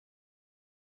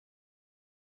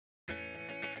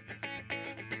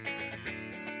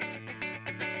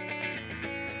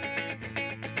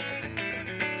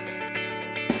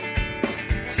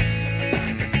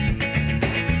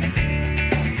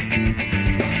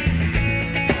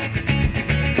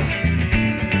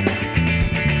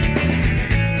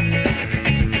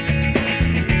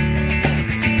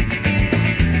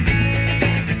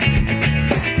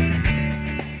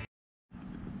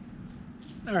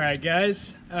Alright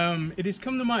guys, it has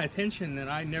come to my attention that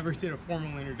I never did a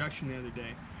formal introduction the other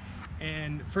day.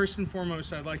 And first and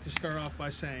foremost, I'd like to start off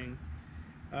by saying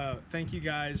thank you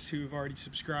guys who've already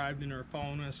subscribed and are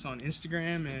following us on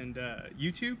Instagram and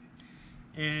YouTube.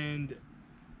 And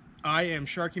I am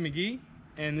Sharky McGee,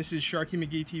 and this is Sharky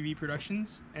McGee TV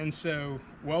Productions. And so,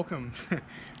 welcome.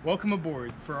 Welcome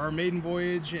aboard for our maiden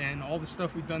voyage and all the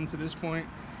stuff we've done to this point.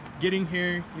 Getting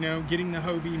here, you know, getting the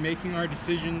Hobie, making our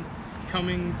decision,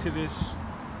 coming to this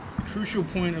crucial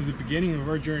point of the beginning of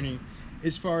our journey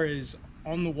as far as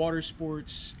on the water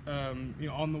sports, you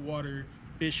know, on the water,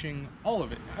 fishing, all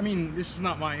of it. I mean, this is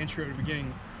not my intro to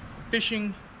beginning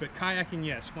fishing, but kayaking,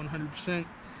 yes, 100%.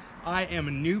 I am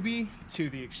a newbie to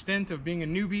the extent of being a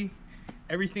newbie.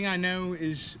 Everything I know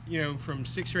is, you know, from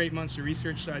 6 or 8 months of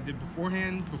research that I did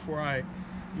beforehand, before I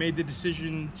made the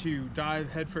decision to dive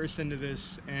headfirst into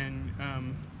this and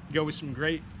go with some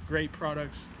great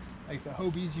products like the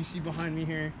Hobies you see behind me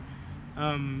here.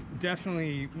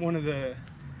 Definitely one of the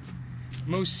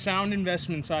most sound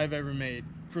investments I've ever made.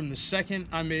 From the second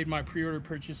I made my pre-order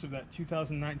purchase of that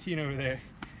 2019 over there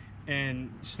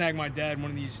and snagged my dad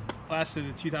one of these last of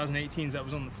the 2018s that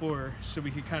was on the floor, so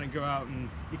we could kind of go out and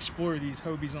explore these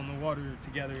Hobies on the water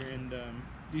together and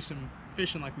do some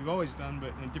fishing like we've always done,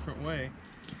 but in a different way,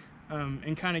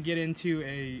 and kind of get into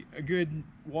a good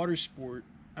water sport.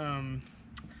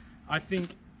 I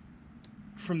think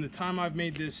from the time I've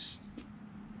made this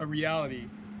a reality,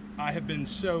 I have been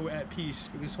so at peace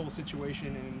with this whole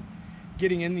situation and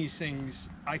getting in these things.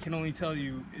 I can only tell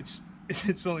you it's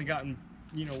only gotten,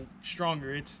 you know,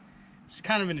 stronger. It's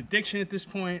kind of an addiction at this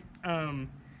point.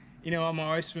 You know, my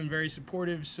wife's been very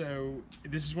supportive, so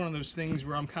this is one of those things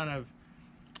where I'm kind of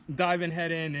diving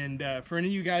head in. And for any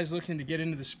of you guys looking to get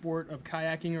into the sport of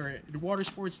kayaking or water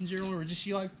sports in general, or just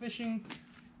you like fishing,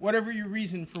 whatever your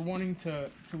reason for wanting to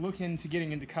look into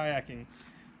getting into kayaking,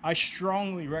 I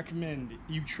strongly recommend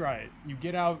you try it. You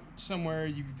get out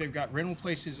somewhere, they've got rental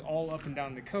places all up and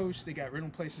down the coast. They got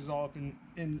rental places all up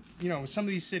in you know, some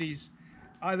of these cities.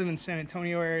 I live in San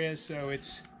Antonio area, so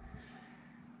it's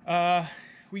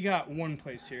we got one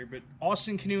place here, but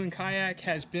Austin Canoe and Kayak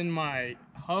has been my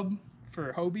hub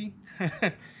for Hobie.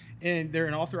 And they're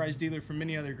an authorized dealer for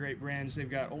many other great brands. They've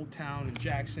got Old Town and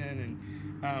Jackson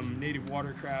and Native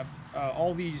Watercraft,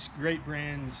 all these great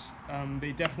brands.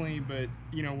 They definitely, but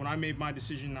you know, when I made my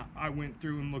decision, I went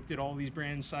through and looked at all these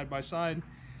brands side by side,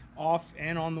 off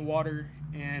and on the water.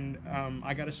 And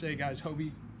I gotta say, guys,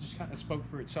 Hobie just kind of spoke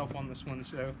for itself on this one.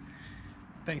 So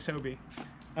thanks, Hobie.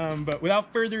 But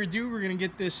without further ado, we're gonna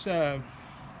get this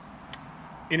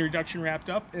introduction wrapped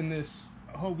up in this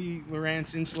Hobie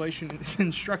Lowrance installation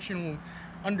instructional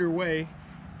underway.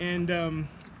 And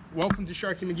welcome to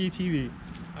Sharky McGee TV.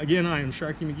 Again, I am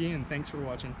Sharky McGee, and thanks for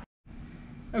watching.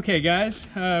 Okay guys,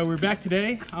 we're back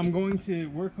today. I'm going to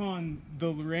work on the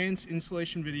Lowrance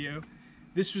installation video.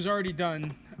 This was already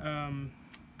done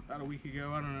about a week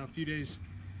ago. I don't know, a few days.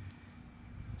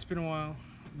 It's been a while.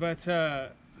 But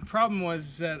the problem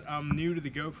was that I'm new to the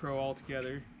GoPro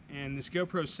altogether, and this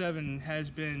GoPro 7 has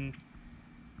been,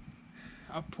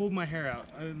 I've pulled my hair out.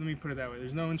 Let me put it that way.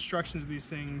 There's no instructions of these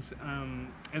things.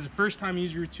 As a first-time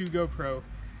user to GoPro,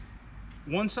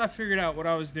 once I figured out what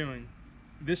I was doing,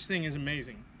 this thing is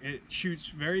amazing. It shoots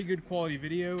very good quality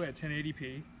video at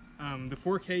 1080p. The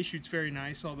 4K shoots very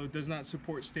nice, although it does not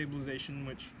support stabilization,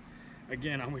 which,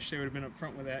 again, I wish they would have been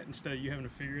upfront with that instead of you having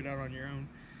to figure it out on your own.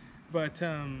 But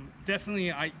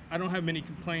definitely, I don't have many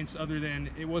complaints other than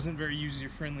it wasn't very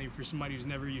user-friendly for somebody who's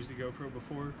never used a GoPro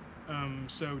before.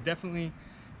 So definitely,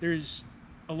 there's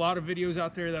a lot of videos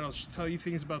out there that'll tell you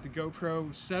things about the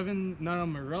GoPro 7. None of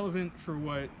them are relevant for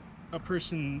what a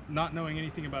person not knowing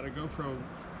anything about a GoPro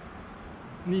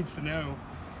needs to know,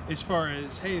 as far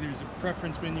as, hey, there's a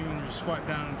preference menu and there's a swipe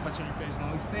down and touch interface and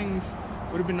all these things.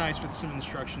 Would have been nice with some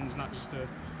instructions, not just a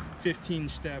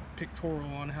 15-step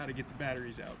pictorial on how to get the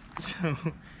batteries out. So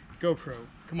GoPro,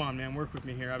 come on man, work with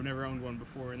me here. I've never owned one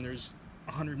before, and there's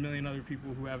 100 million other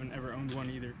people who haven't ever owned one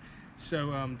either.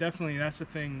 So definitely that's a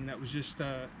thing that was just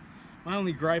my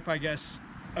only gripe, I guess.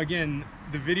 Again,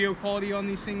 the video quality on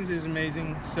these things is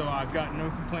amazing, so I've got no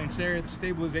complaints there. It's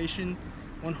stabilization,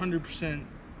 100%.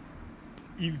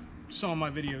 You saw my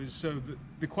videos. So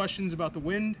the questions about the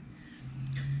wind,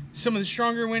 some of the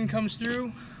stronger wind comes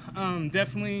through.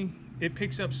 Definitely it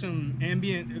picks up some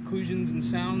ambient occlusions and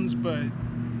sounds, but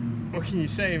what can you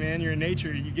say, man? You're in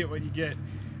nature, you get what you get.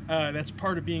 That's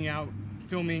part of being out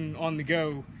filming on the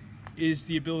go, is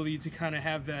the ability to kind of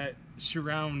have that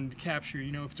surround capture.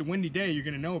 You know, if it's a windy day, you're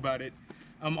going to know about it.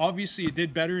 Obviously it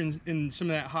did better in some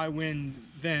of that high wind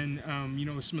than you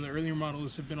know, some of the earlier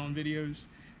models have been on videos.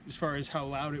 as far as how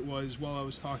loud it was while I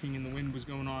was talking and the wind was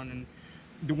going on. And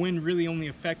the wind really only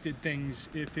affected things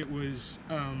if it was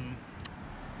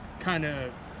kind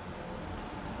of,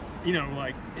 you know,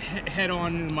 like head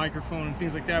on in the microphone and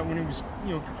things like that. When it was,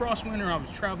 you know, crosswind or I was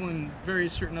traveling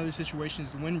various certain other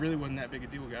situations, the wind really wasn't that big a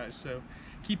deal, guys. So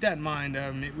keep that in mind.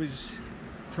 It was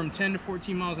from 10 to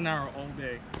 14 miles an hour all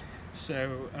day.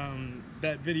 So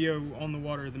that video on the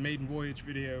water, the maiden voyage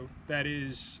video, that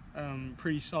is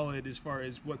pretty solid as far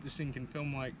as what this thing can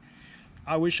film like.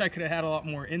 I wish I could have had a lot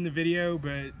more in the video,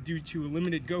 but due to a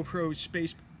limited GoPro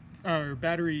space or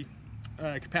battery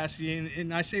capacity,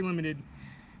 and I say limited,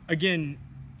 again,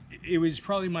 it was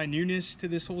probably my newness to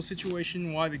this whole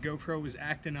situation, why the GoPro was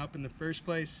acting up in the first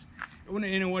place. It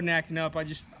wasn't acting up,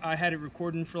 I had it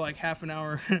recording for like half an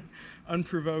hour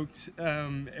unprovoked.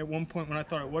 At one point when I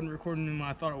thought it wasn't recording, and when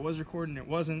I thought it was recording, it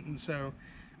wasn't. And so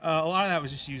a lot of that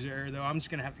was just user error, though. I'm just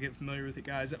gonna have to get familiar with it,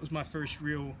 guys. That was my first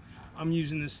real, I'm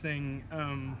using this thing.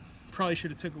 Probably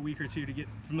should have took a week or two to get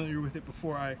familiar with it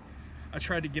before I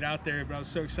tried to get out there, but I was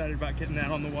so excited about getting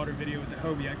that on the water video with the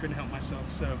Hobie, I couldn't help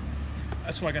myself. So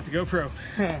that's why I got the GoPro.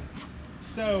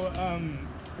 So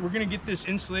we're gonna get this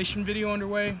installation video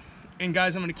underway. And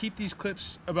guys, I'm gonna keep these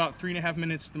clips about 3.5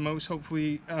 minutes the most,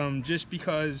 hopefully, just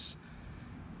because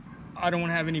I don't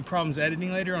wanna have any problems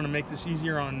editing later. I wanna make this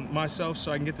easier on myself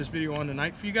so I can get this video on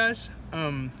tonight for you guys.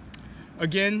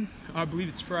 Again, I believe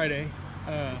it's Friday,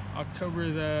 October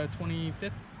the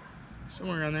 25th,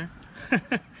 somewhere around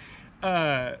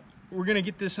there. We're gonna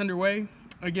get this underway.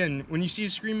 Again, when you see a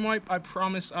screen wipe, I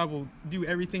promise I will do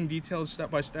everything detailed step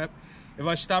by step. If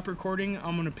I stop recording,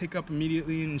 I'm gonna pick up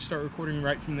immediately and start recording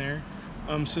right from there.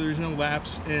 So there's no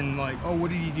lapse in like, oh, what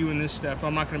did you do in this step?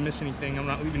 I'm not gonna miss anything. I'm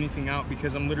not leaving anything out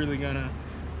because I'm literally gonna,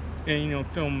 you know,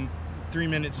 film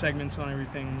 3-minute segments on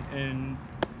everything and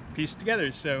piece it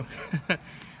together. So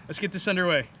let's get this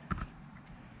underway.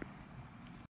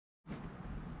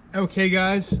 Okay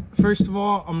guys, first of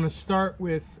all, I'm gonna start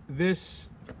with this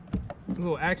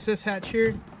little access hatch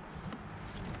here.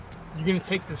 You're gonna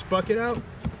take this bucket out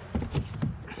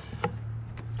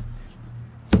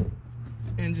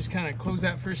and just kind of close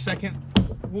that for a second.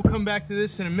 We'll come back to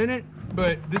this in a minute,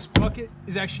 but this bucket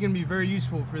is actually gonna be very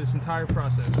useful for this entire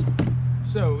process.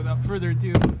 So without further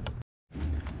ado,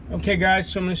 okay guys,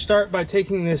 so I'm gonna start by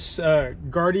taking this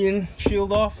Guardian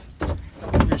shield off.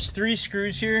 There's 3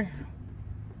 screws here.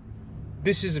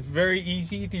 This is very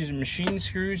easy. These are machine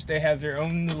screws. They have their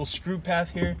own little screw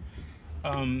path here.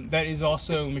 That is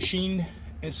also machined.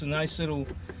 It's a nice little,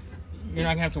 you're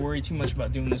not gonna have to worry too much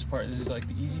about doing this part. This is like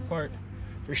the easy part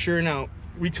for sure. Now,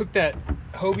 we took that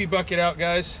Hobie bucket out,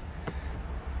 guys.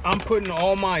 I'm putting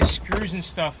all my screws and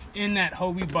stuff in that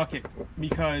Hobie bucket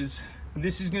because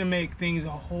this is gonna make things a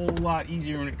whole lot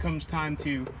easier when it comes time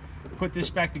to put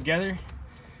this back together.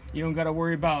 You don't gotta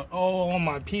worry about, oh, all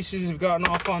my pieces have gotten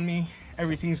off on me,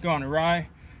 everything's gone awry.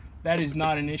 That is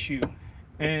not an issue.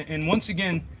 And once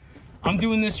again, I'm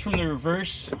doing this from the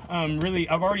reverse. Really,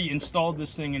 I've already installed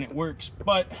this thing and it works,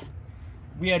 but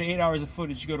we had 8 hours of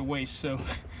footage go to waste, so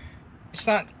it's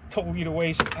not totally to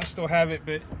waste. I still have it,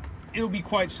 but it'll be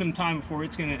quite some time before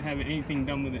it's gonna have anything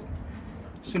done with it.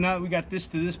 So now that we got this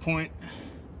to this point,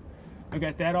 I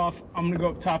got that off. I'm gonna go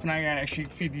up top and I gotta actually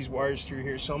feed these wires through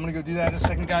here. So I'm gonna go do that in a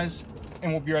second, guys,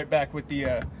 and we'll be right back with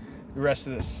the rest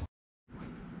of this.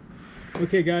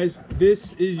 Okay guys,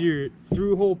 this is your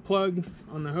through hole plug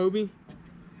on the Hobie.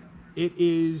 It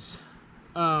is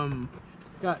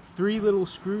got 3 little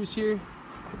screws here,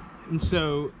 and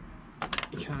so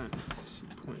you can't see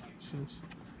point sense.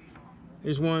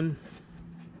 There's 1,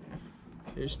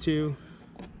 there's 2,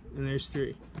 and there's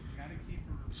 3.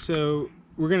 So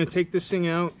we're gonna take this thing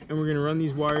out and we're gonna run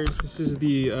these wires. This is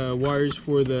the wires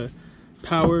for the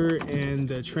power and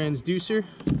the transducer,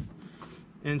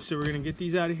 and so we're gonna get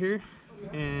these out of here.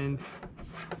 And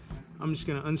I'm just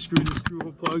gonna unscrew this through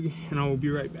hole plug and I will be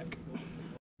right back.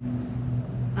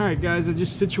 Alright guys, I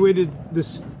just situated the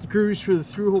screws for the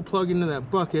through hole plug into that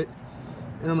bucket,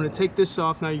 and I'm gonna take this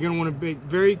off. Now you're gonna want to be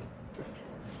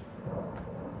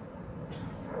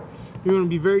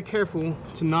very careful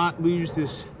to not lose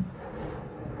this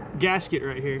gasket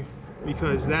right here,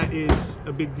 because that is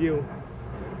a big deal.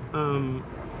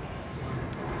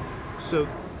 So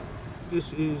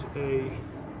this is a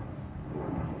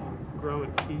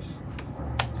grommet piece.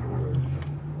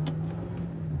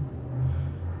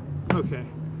 Okay,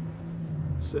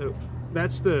 so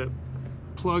that's the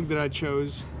plug that I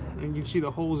chose, and you can see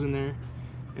the holes in there,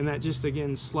 and that just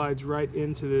again slides right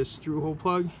into this through hole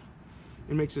plug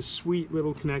and makes a sweet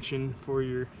little connection for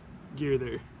your gear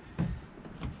there.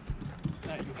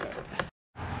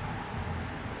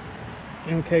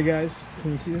 Okay guys,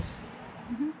 can you see this?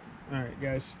 Mm-hmm. Alright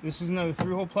guys, this is another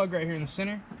 3-hole plug right here in the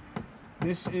center.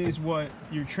 This is what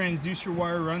your transducer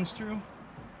wire runs through.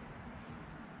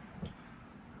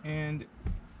 And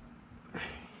I'm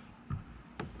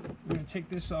going to take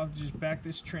this off, just back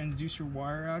this transducer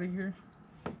wire out of here.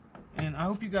 And I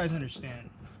hope you guys understand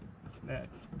that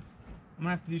I'm going to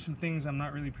have to do some things I'm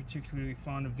not really particularly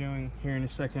fond of doing here in a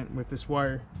second with this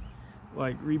wire.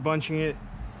 Like rebunching it,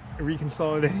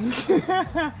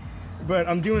 reconsolidating. But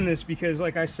I'm doing this because,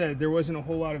 like I said, there wasn't a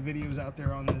whole lot of videos out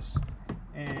there on this.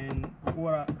 And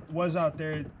what was out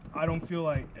there, I don't feel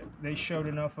like they showed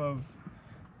enough of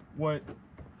what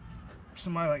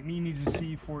somebody like me needs to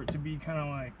see for it to be kind of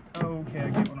like, oh, okay, I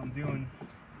get what I'm doing.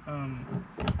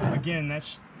 Again, that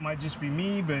might just be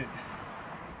me, but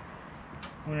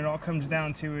when it all comes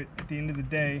down to it, at the end of the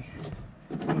day,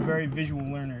 I'm a very visual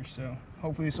learner, so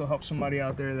hopefully this will help somebody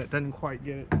out there that doesn't quite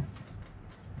get it.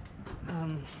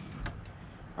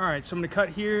 Alright, so I'm going to cut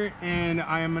here, and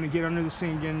I am going to get under this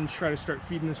thing again and try to start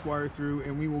feeding this wire through,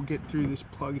 and we will get through this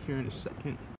plug here in a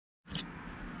second.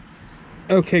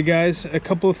 Okay guys, a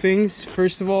couple of things.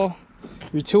 First of all,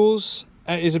 your tools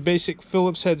is a basic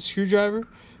Phillips head screwdriver.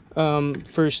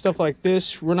 For stuff like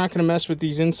this, we're not going to mess with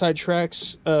these inside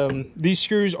tracks. These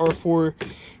screws are for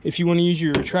if you want to use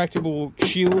your retractable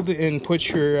shield and put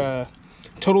your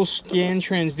total scan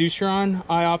transducer on.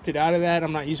 I opted out of that.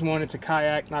 I'm not using one. It's a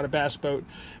kayak, not a bass boat.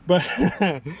 But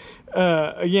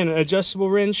again, an adjustable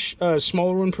wrench, a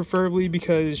smaller one preferably,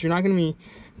 because you're not going to be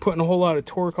putting a whole lot of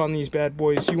torque on these bad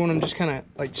boys. You want them just kind of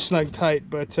like snug tight,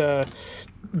 but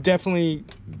definitely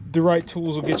the right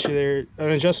tools will get you there. An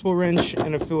adjustable wrench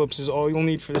and a Phillips is all you'll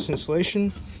need for this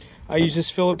installation. I use this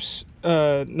Phillips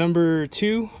number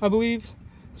 2, I believe.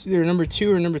 It's either number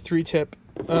 2 or number 3 tip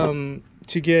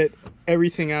to get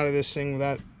everything out of this thing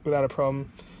without a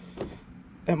problem.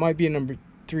 That might be a number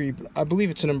 3, but I believe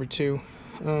it's a number 2.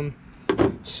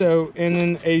 So, and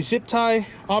then a zip tie,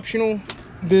 optional.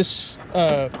 This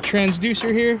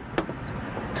transducer here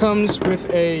comes with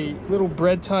a little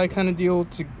bread tie kind of deal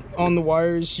on the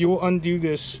wires. You'll undo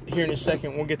this here in a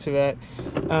second. We'll get to that.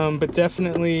 But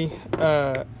definitely,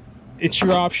 it's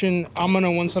your option. I'm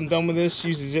gonna, once I'm done with this,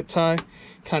 use a zip tie,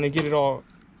 kind of get it all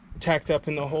tacked up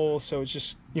in the hole, so it's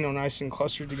just, you know, nice and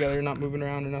clustered together, not moving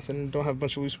around or nothing. Don't have a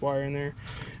bunch of loose wire in there.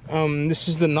 This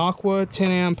is the Naqua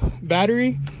 10 amp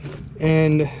battery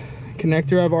and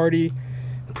connector. I've already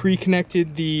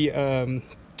pre-connected the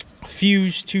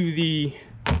fuse to the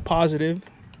positive.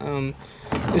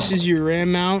 This is your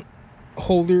RAM mount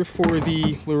holder for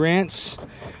the Lowrance.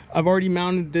 I've already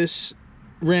mounted this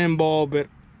RAM ball, but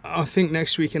I think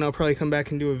next weekend I'll probably come back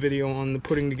and do a video on the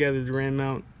putting together the RAM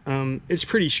mount. It's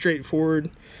pretty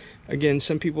straightforward. Again,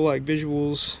 some people like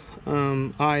visuals.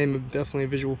 I am definitely a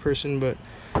visual person, but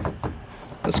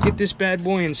let's get this bad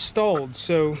boy installed.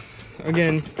 So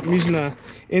again, I'm using a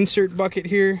insert bucket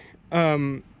here.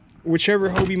 Whichever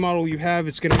Hobie model you have,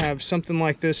 it's going to have something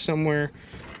like this somewhere,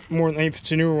 more than if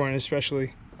it's a newer one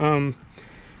especially.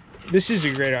 This is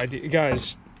a great idea,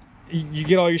 guys. You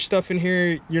get all your stuff in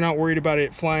here, you're not worried about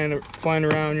it flying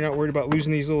around, you're not worried about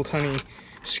losing these little tiny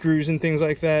screws and things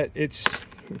like that. It's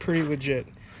pretty legit.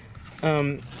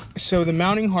 So the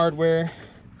mounting hardware,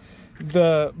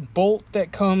 the bolt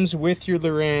that comes with your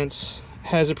Lowrance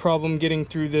has a problem getting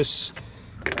through this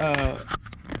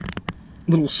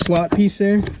little slot piece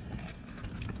there.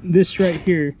 This right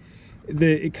here,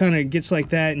 it kind of gets like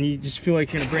that, and you just feel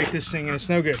like you're gonna break this thing, and it's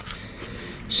no good.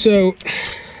 So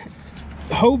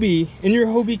Hobie, in your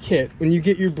Hobie kit, when you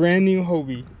get your brand new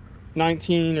Hobie,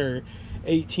 19 or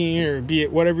 18 or be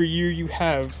it whatever year you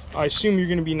have, I assume you're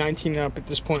going to be 19 and up at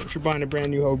this point if you're buying a brand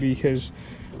new Hobie, because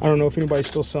I don't know if anybody's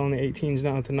still selling the 18s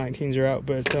now that the 19s are out,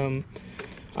 but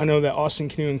I know that Austin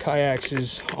Canoe and Kayaks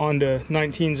is on to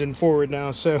 19s and forward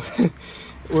now, so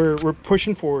we're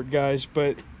pushing forward, guys.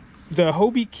 But the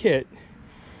Hobie kit,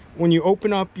 when you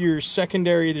open up your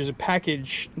secondary, there's a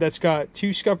package that's got 2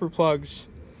 scupper plugs.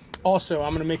 Also, I'm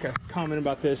going to make a comment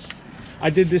about this. I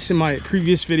did this in my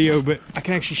previous video, but I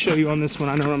can actually show you on this one.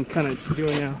 I know what I'm kind of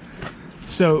doing now.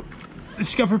 So the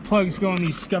scupper plugs go in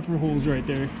these scupper holes right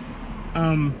there.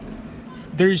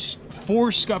 There's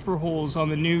 4 scupper holes on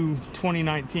the new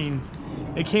 2019.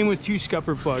 It came with 2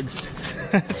 scupper plugs.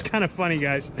 It's kind of funny,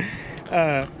 guys.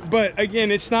 But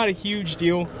again, it's not a huge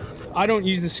deal. I don't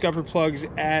use the scupper plugs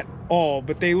at all,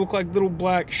 but they look like little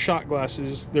black shot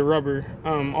glasses. They're rubber.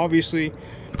 Obviously,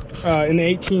 in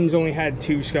the 18s only had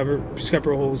 2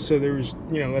 scupper holes, so there was,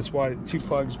 you know, that's why 2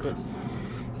 plugs. But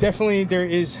definitely there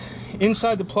is,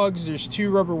 inside the plugs, there's 2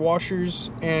 rubber washers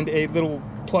and a little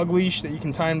plug leash that you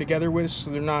can tie them together with, so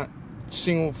they're not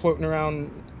single floating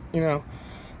around you know,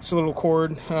 it's a little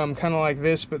cord, kind of like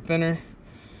this but thinner.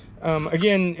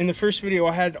 Again, in the first video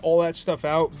I had all that stuff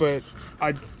out, but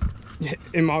I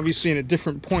am obviously in a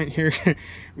different point here.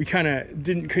 We kind of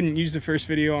couldn't use the first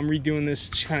video. I'm redoing this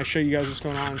to kind of show you guys what's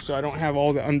going on, so I don't have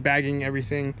all the unbagging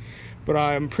everything, but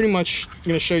I'm pretty much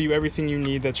going to show you everything you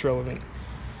need that's relevant.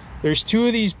 There's 2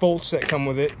 of these bolts that come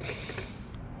with it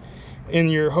in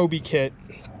your Hobie kit,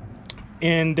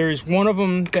 and there's one of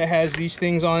them that has these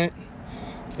things on it,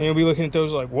 and you'll be looking at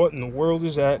those like, what in the world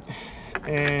is that?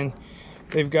 And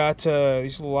they've got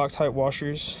these little Loctite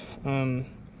washers.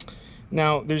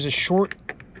 Now there's a short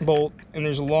bolt and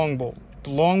there's a long bolt. The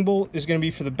long bolt is going to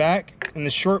be for the back, and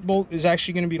the short bolt is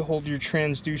actually going to be to hold your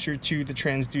transducer to the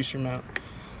transducer mount.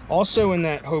 Also in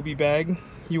that Hobie bag,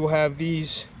 you will have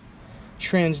these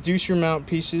transducer mount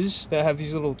pieces that have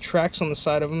these little tracks on the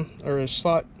side of them, or a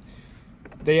slot.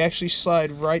 They actually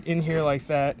slide right in here like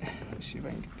that. Let me see if I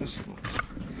can get this little...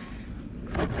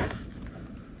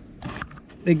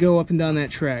 They go up and down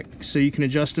that track, so you can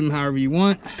adjust them however you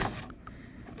want.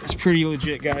 It's pretty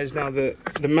legit, guys. Now the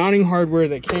mounting hardware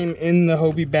that came in the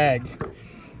Hobie bag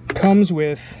comes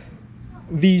with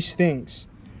these things.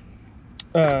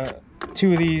 2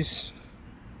 of these,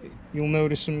 you'll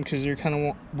notice them because they're kind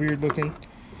of weird looking.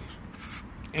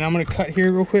 And I'm going to cut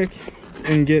here real quick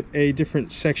and get a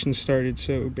different section started,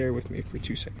 so bear with me for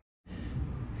 2 seconds.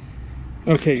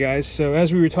 Okay guys, so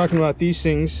as we were talking about these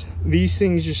things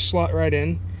just slot right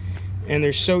in, and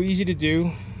they're so easy to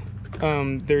do.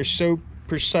 They're so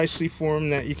precisely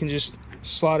formed that you can just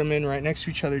slot them in right next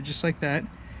to each other, just like that.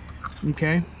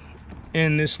 Okay,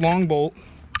 and this long bolt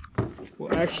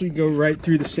will actually go right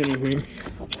through the center here.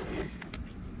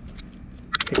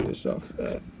 Take this off of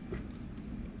that.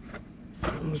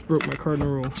 I almost broke my cardinal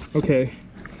rule. Okay,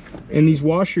 and these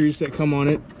washers that come on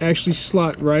it actually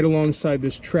slot right alongside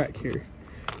this track here,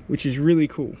 which is really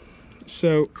cool.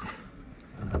 So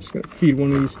I'm just gonna feed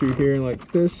one of these through here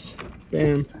like this.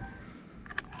 Bam.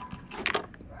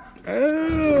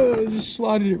 Oh, I just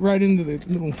slotted it right into the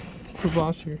little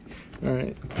crevasse here. All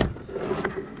right.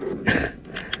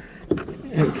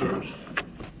 Okay.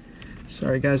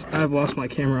 Sorry guys, I've lost my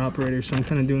camera operator, so I'm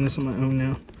kind of doing this on my own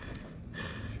now.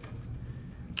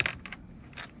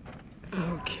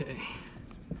 Okay.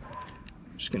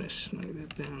 I'm just gonna snug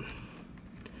that down.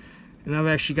 And I've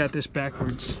actually got this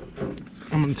backwards.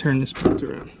 I'm gonna turn this bolt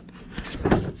around.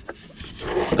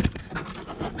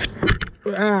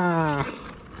 Ah!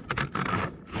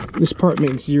 This part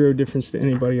makes zero difference to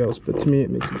anybody else, but to me it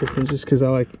makes a difference just because I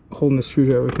like holding the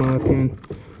screwdriver with my left hand.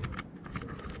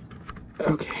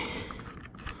 Okay.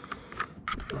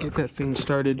 Get that thing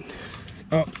started.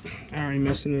 Oh, I'm already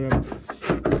messing it up.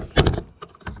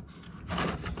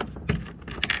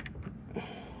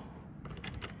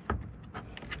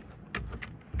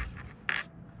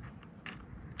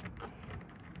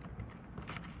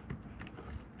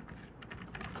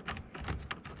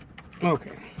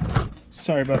 Okay,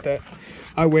 sorry about that.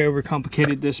 I way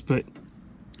overcomplicated this, but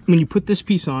when you put this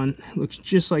piece on, it looks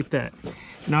just like that.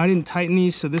 Now I didn't tighten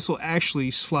these, so this will actually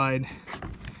slide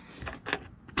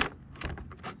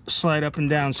up and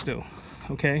down still.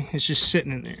 Okay, it's just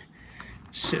sitting in there,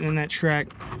 sitting in that track,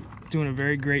 doing a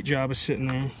very great job of sitting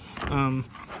there.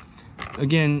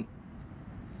 Again,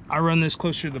 I run this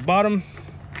closer to the bottom.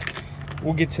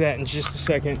 We'll get to that in just a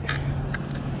second.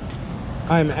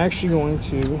 I'm actually going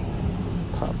to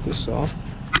pop this off.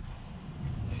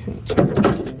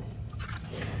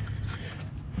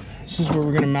 This is where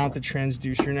we're going to mount the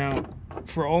transducer. Now,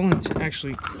 for all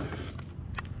actually,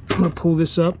 I'm going to pull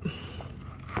this up.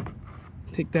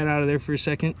 Take that out of there for a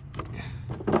second.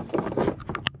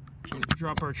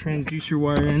 Drop our transducer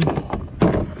wire in.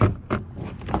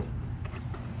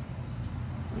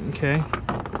 Okay.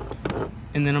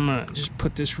 And then I'm going to just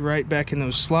put this right back in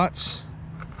those slots.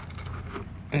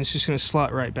 And it's just going to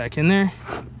slot right back in there.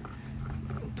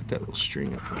 Put that little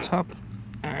string up on top.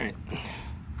 All right.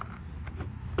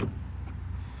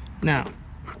 Now,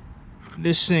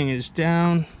 this thing is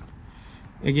down.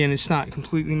 Again, it's not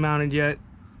completely mounted yet.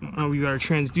 We got our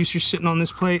transducer sitting on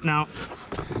this plate. Now,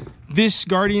 this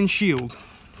Guardian Shield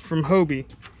from Hobie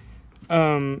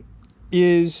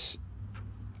is,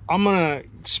 I'm going to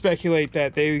speculate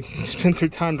that they spent their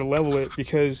time to level it,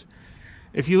 because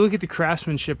if you look at the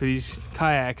craftsmanship of these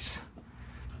kayaks,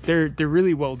 they're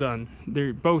really well done.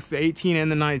 They're both the 18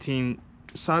 and the 19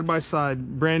 side by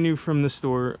side, brand new from the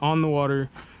store, on the water,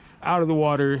 out of the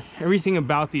water. Everything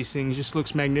about these things just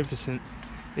looks magnificent.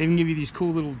 They even give you these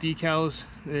cool little decals.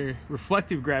 They're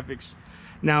reflective graphics.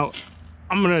 Now,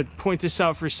 I'm gonna point this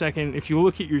out for a second. If you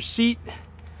look at your seat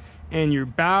and your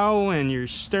bow and your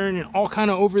stern and all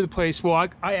kind of over the place. Well,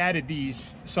 I added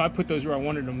these, so I put those where I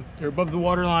wanted them. They're above the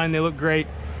water line. They look great.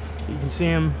 You can see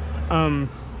them.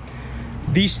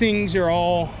 These things are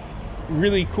all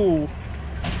really cool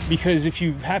because if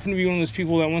you happen to be one of those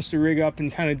people that wants to rig up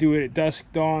and kind of do it at dusk,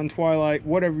 dawn, twilight,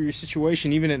 whatever your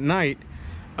situation, even at night,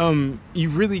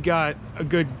 you've really got a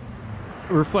good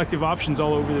reflective options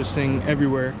all over this thing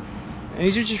everywhere. And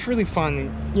these are just really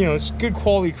fun. You know, it's good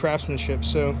quality craftsmanship.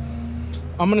 So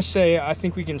I'm gonna say I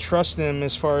think we can trust them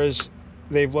as far as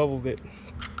they've leveled it.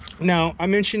 Now, I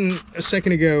mentioned a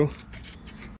second ago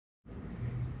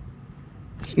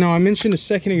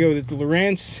that the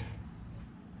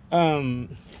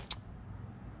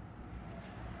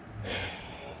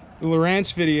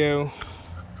Lowrance video,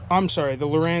 I'm sorry, the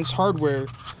Lowrance hardware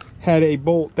had a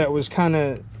bolt that was kind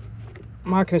of,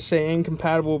 I'm not gonna say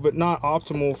incompatible, but not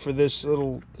optimal for this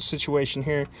little situation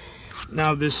here.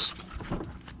 Now this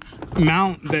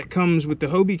mount that comes with the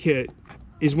Hobie kit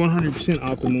is 100%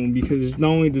 optimal, because not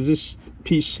only does this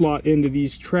piece slot into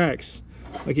these tracks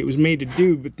like it was made to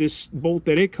do, but this bolt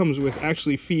that it comes with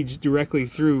actually feeds directly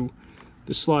through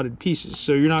the slotted pieces.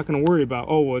 So you're not going to worry about,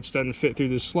 oh, well, it doesn't fit through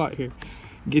this slot here.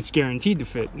 It's guaranteed to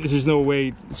fit. There's no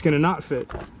way it's going to not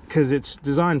fit because it's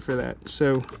designed for that.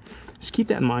 So just keep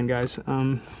that in mind, guys.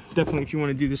 Definitely, if you want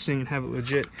to do this thing and have it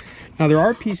legit. Now, there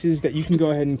are pieces that you can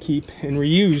go ahead and keep and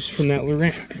reuse from that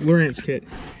Lowrance kit.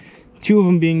 2 of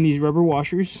them being these rubber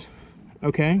washers,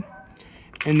 okay,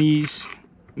 and these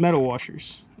metal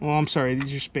washers. Well, I'm sorry,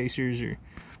 these are spacers or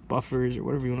buffers or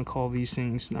whatever you want to call these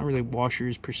things. Not really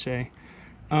washers per se.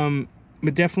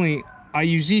 But definitely, I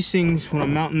use these things when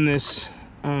I'm mounting this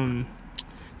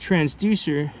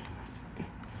transducer.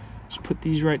 Just put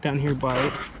these right down here by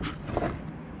it.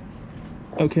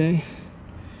 Okay.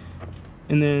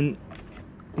 And then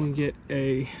we get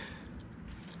a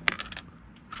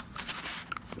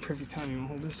perfect timing to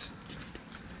hold this.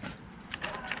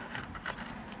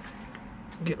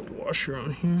 Get a washer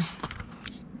on here.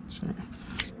 Sorry.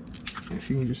 If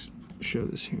you can just show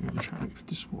this here. I'm trying to get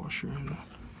this washer in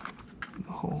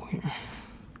the hole here.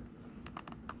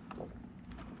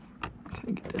 Kind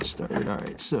of get that started.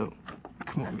 Alright, so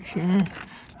come over here.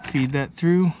 Feed that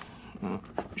through.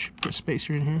 Should put a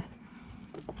spacer in here.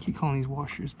 I keep calling these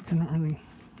washers, but they're not really.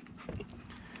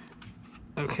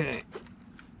 Okay.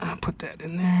 I'll put that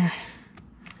in there.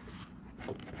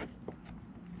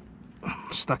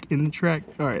 Stuck in the track.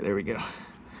 All right, there we go.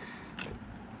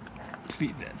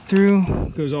 Feed that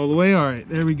through. Goes all the way. All right,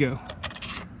 there we go.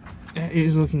 That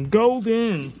is looking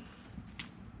golden.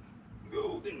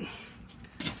 Golden.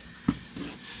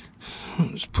 I'll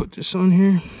just put this on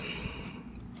here.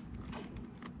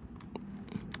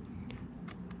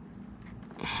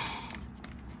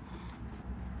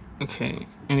 Okay,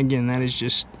 and again, that is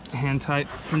just hand tight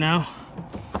for now.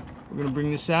 We're gonna bring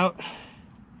this out.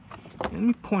 Let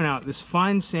me point out this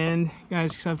fine sand,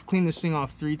 guys, because I've cleaned this thing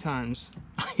off 3 times.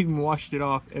 I even washed it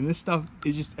off, and this stuff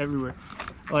is just everywhere.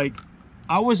 Like,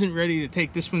 I wasn't ready to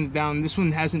take this one down. This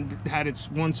one hasn't had its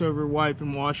once over wipe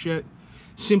and wash yet,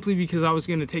 simply because I was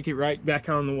going to take it right back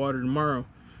out on the water tomorrow.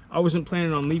 I wasn't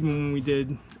planning on leaving when we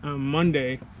did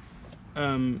Monday,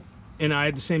 and I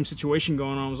had the same situation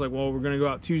going on. I was like, well, we're going to go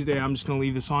out Tuesday. I'm just going to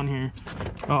leave this on here.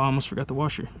 Oh, I almost forgot the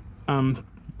washer.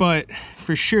 But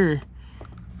for sure,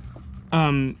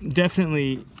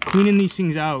 definitely cleaning these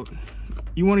things out.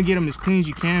 You want to get them as clean as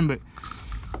you can, but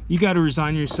you got to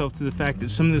resign yourself to the fact that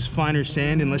some of this finer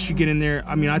sand, unless you get in there.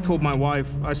 I mean, I told my wife,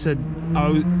 I said,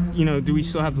 you know, do we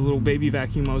still have the little baby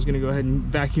vacuum? I was going to go ahead and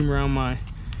vacuum around my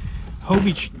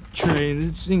Hobie tray. And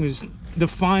this thing was, the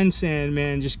fine sand,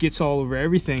 man, just gets all over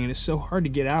everything, and it's so hard to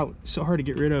get out, so hard to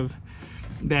get rid of,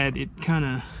 that it kind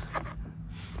of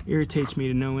irritates me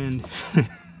to no end.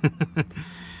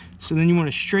 So then you want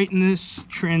to straighten this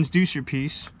transducer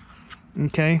piece,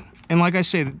 okay? And like I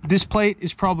say, this plate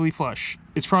is probably flush.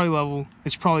 It's probably level.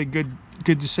 It's probably good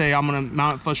to say I'm gonna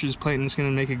mount it flush with this plate, and it's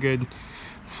gonna make a good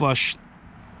flush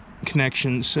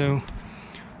connection. So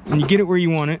when you get it where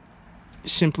you want it,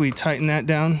 simply tighten that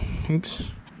down. Oops.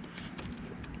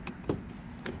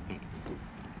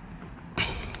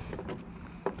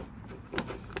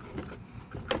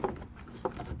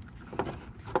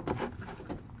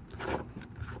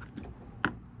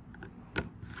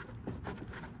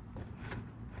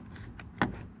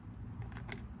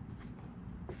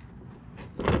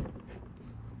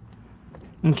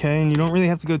 Okay, and you don't really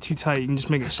have to go too tight. You can just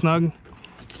make it snug.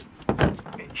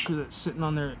 Make sure that's sitting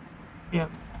on there. Yep,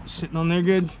 sitting on there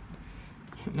good.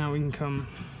 Now we can come.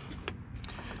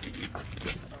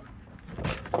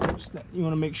 You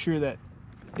want to make sure that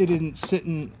it isn't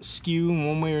sitting skew in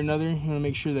one way or another. You want to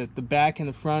make sure that the back and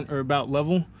the front are about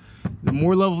level. The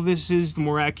more level this is, the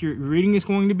more accurate your reading is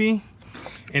going to be.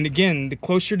 And again, the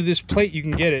closer to this plate you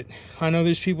can get it. I know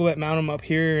there's people that mount them up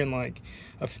here and like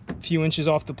a few inches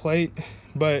off the plate,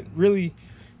 but really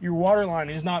your water line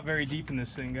is not very deep in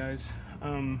this thing, guys.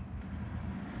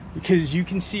 Because you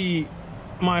can see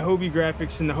my Hobie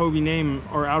graphics and the Hobie name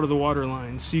are out of the water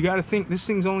line. So you got to think this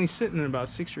thing's only sitting in about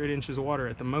 6 or 8 inches of water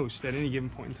at the most at any given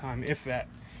point in time, if that.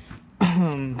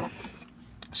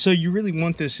 So you really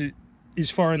want this as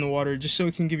far in the water just so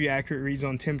it can give you accurate reads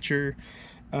on temperature,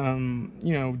 you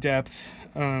know, depth,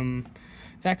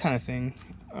 that kind of thing.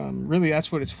 Really,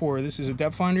 that's what it's for. This is a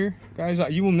depth finder, guys.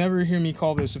 You will never hear me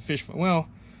call this a fish finder. Well,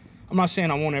 I'm not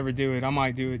saying I won't ever do it. I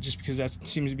might do it just because that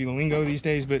seems to be the lingo these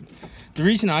days. But the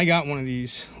reason I got one of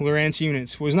these Lowrance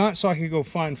units was not so I could go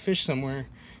find fish somewhere,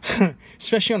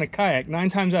 especially on a kayak. 9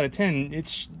 times out of 10,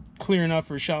 it's clear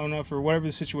enough or shallow enough or whatever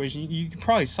the situation. You can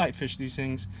probably sight fish these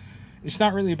things. It's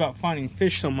not really about finding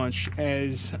fish so much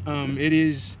as it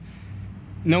is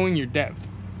knowing your depth.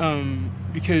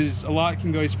 Because a lot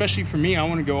can go, especially for me, I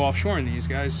want to go offshore in these,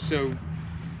 guys. So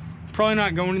probably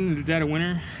not going into the dead of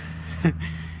winter.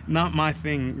 Not my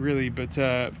thing really, but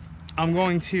I'm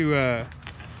going to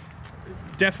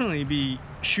definitely be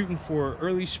shooting for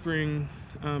early spring,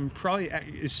 probably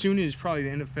as soon as probably the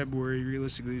end of February,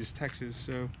 realistically, is Texas.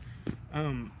 So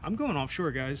I'm going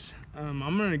offshore, guys. I'm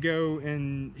gonna go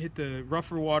and hit the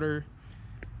rougher water,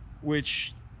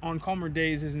 which on calmer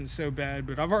days isn't so bad,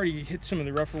 but I've already hit some of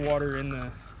the rougher water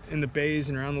in the bays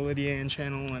and around the Lydia Ann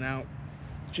Channel and out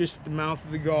just the mouth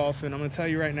of the Gulf. And I'm gonna tell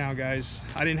you right now, guys,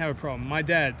 I didn't have a problem. My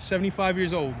dad, 75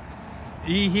 years old,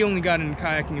 he only got into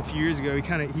kayaking a few years ago. He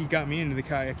got me into the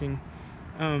kayaking.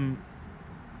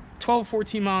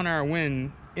 12-14 mile an hour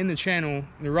wind in the channel,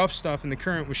 the rough stuff and the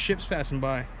current with ships passing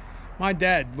by. My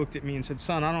dad looked at me and said,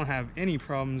 "Son, I don't have any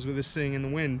problems with this thing in the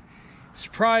wind."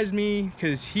 Surprised me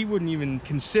because he wouldn't even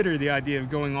consider the idea of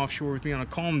going offshore with me on a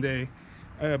calm day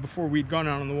before we'd gone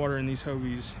out on the water in these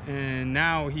Hobies. And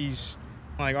now he's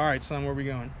like, "All right, son, where are we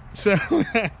going?" So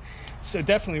so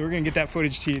definitely we're gonna get that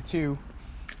footage to you too.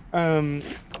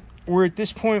 We're at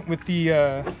this point with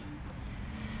the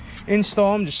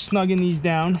install. I'm just snugging these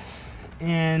down,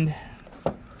 and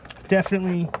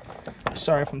definitely,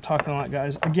 sorry if I'm talking a lot,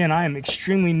 guys. Again, I am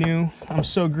extremely new. I'm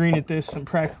so green at this. I'm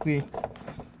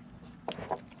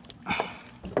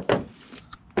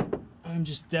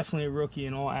just definitely a rookie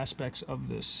in all aspects of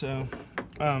this. So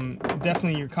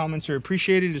definitely your comments are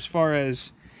appreciated as far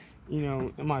as, you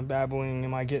know, am I babbling?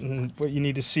 Am I getting what you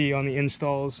need to see on the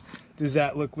installs? Does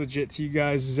that look legit to you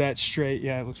guys? Is that straight?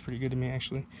 Yeah, it looks pretty good to me,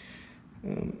 actually.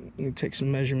 Let me take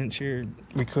some measurements here.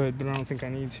 We could, but I don't think I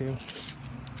need to.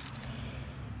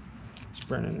 Let's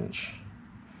burn an inch.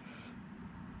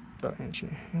 About an inch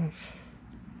and a half.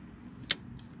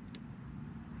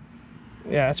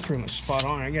 Yeah, that's pretty much spot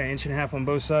on. I got an inch and a half on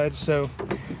both sides. So,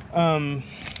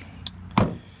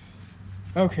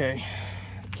 okay.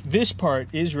 This part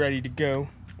is ready to go.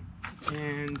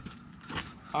 And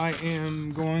I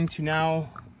am going to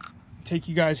now take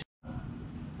you guys.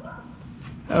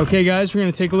 Okay, guys, we're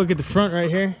going to take a look at the front right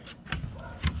here.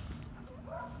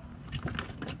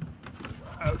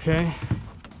 Okay.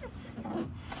 And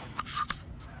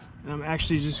I'm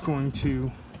actually just going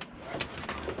to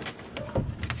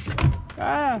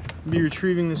be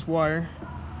retrieving this wire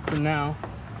for now.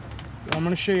 I'm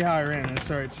going to show you how I ran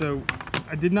this. Alright, so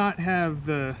I did not have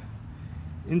the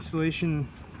installation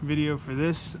video for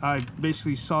this. I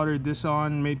basically soldered this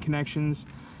on, made connections.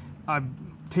 I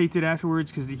taped it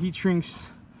afterwards because the heat shrinks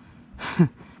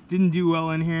didn't do well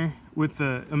in here with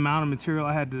the amount of material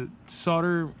I had to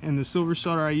solder, and the silver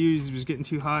solder I used was getting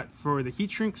too hot for the heat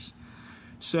shrinks.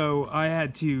 So I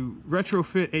had to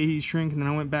retrofit a heat shrink, and then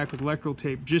I went back with electrical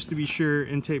tape just to be sure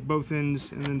and tape both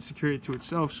ends and then secure it to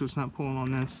itself so it's not pulling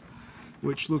on this,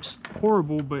 which looks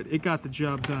horrible, but it got the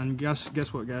job done. Guess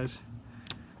what, guys?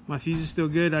 My fuse is still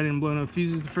good. I didn't blow no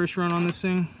fuses the first run on this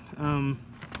thing.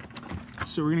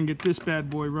 So we're gonna get this bad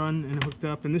boy run and hooked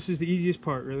up, and this is the easiest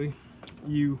part, really.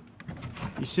 You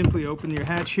simply open your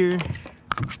hatch here.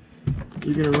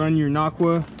 You're gonna run your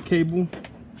Nakwa cable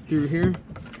through here.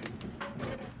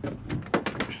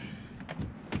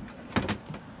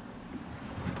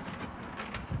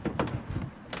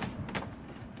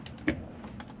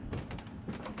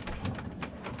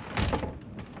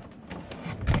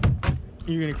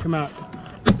 You're gonna come out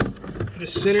the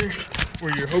center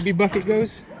where your Hobie bucket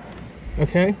goes,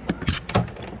 okay?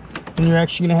 And you're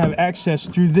actually gonna have access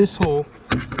through this hole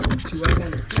to right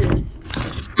under here,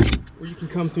 where you can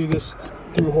come through this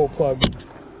through hole plug.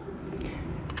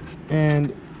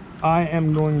 And I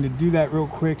am going to do that real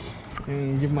quick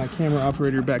and give my camera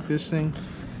operator back this thing.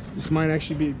 This might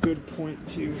actually be a good point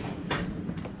to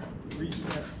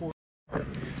reset for.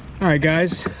 All right,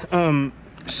 guys.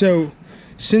 So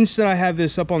since I have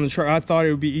this up on the truck, I thought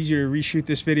it would be easier to reshoot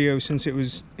this video since it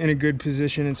was in a good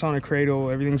position. It's on a cradle,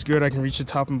 everything's good. I can reach the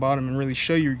top and bottom and really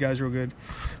show you guys real good.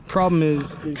 Problem is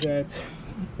that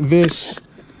this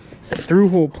through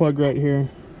hole plug right here,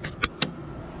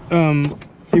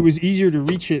 it was easier to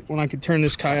reach it when I could turn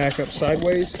this kayak up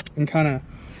sideways and kind of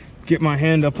get my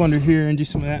hand up under here and do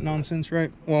some of that nonsense,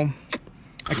 right? Well,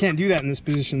 I can't do that in this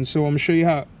position, so I'm gonna show you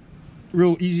how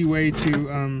real easy way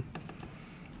to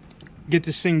get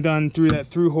this thing done through that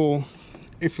through hole.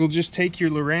 If you'll just take your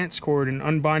Lowrance cord and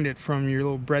unbind it from your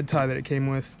little bread tie that it came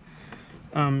with,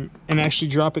 and actually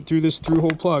drop it through this through hole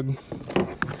plug.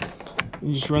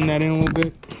 You just run that in a little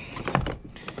bit,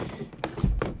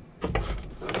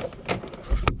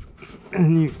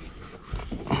 and you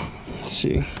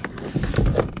see,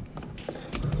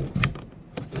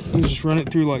 you just run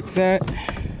it through like that.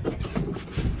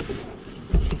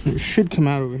 It should come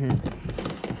out over here.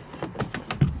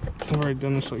 I've already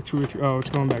done this like 2 or 3. Oh, it's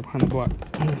going back behind the block.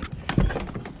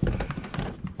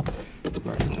 I've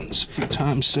already done this a few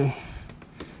times, so.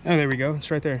 Oh, there we go.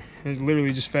 It's right there. It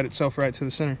literally just fed itself right to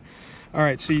the center. All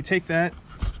right, so you take that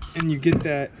and you get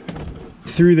that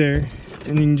through there,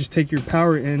 and you can just take your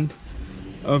power end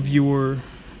of your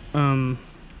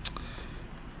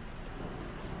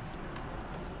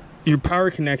power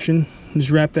connection. Just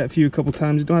wrap that for you a couple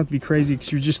times. You don't have to be crazy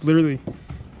because you're just literally,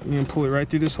 you're gonna pull it right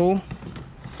through this hole.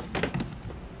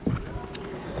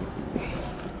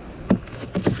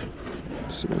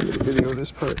 So I'm gonna video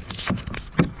this part.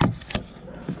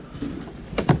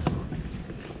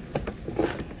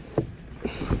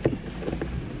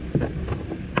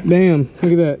 Bam!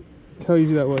 Look at that. Look how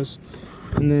easy that was.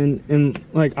 And then,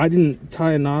 like, I didn't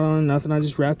tie a knot on, nothing. I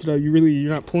just wrapped it up. You're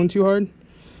not pulling too hard.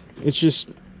 It's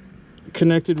just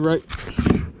connected right.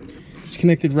 It's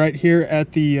connected right here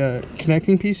at the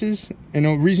connecting pieces. And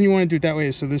the reason you want to do it that way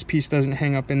is so this piece doesn't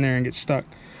hang up in there and get stuck.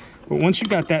 But once you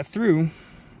got that through,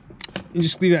 you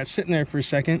just leave that sitting there for a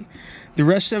second. The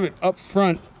rest of it up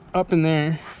front, up in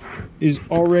there, is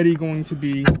already going to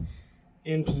be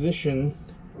in position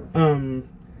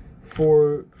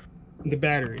for the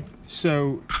battery.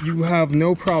 So you have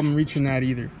no problem reaching that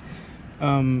either.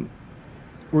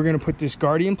 We're gonna put this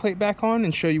Guardian plate back on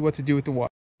and show you what to do with the wire.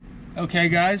 Okay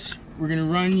guys, we're gonna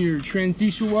run your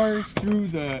transducer wire through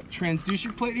the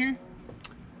transducer plate here.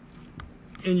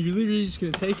 And you're literally just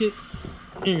gonna take it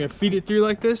and you're gonna feed it through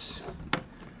like this.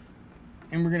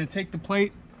 And we're gonna take the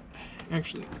plate.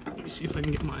 Actually, let me see if I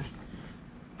can get my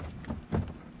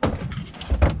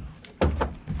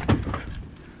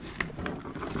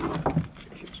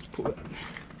pull that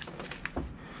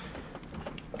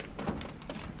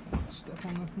stuff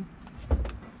on nothing.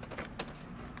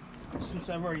 Since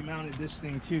I've already mounted this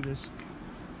thing to this,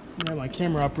 I'm gonna have my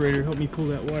camera operator help me pull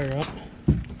that wire up.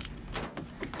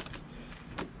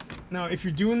 Now, if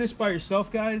you're doing this by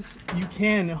yourself, guys, you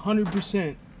can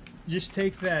 100% just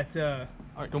take that. All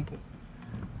right, don't pull.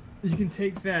 You can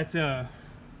take that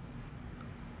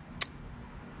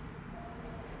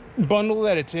bundle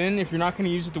that it's in if you're not going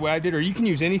to use it the way I did, or you can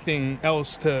use anything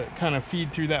else to kind of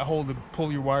feed through that hole to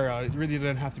pull your wire out. It really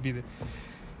doesn't have to be the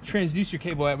transducer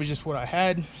cable. That was just what I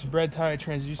had. Bread tie,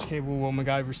 transducer cable. Well,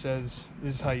 MacGyver says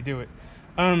this is how you do it.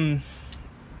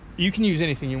 You can use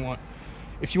anything you want.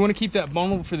 If you want to keep that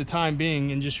bundle for the time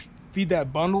being and just feed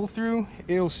that bundle through,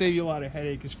 it'll save you a lot of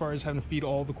headache as far as having to feed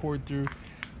all the cord through.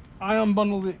 I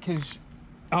unbundled it because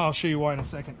I'll show you why in a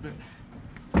second, but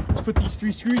let's put these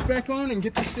 3 screws back on and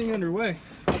get this thing underway.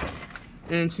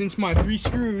 And since my 3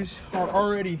 screws are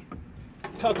already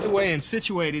tucked away and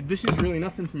situated, this is really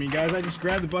nothing for me, guys. I just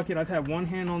grabbed the bucket. I've had one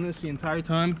hand on this the entire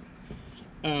time.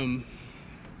 And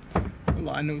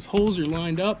those holes are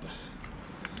lined up.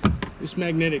 This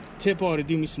magnetic tip ought to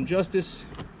do me some justice.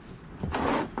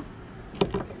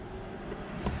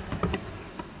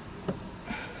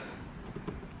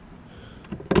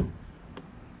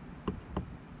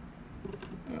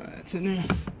 That's in there.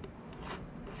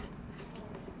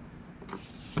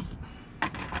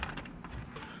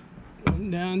 One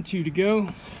down, 2 to go.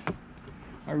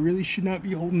 I really should not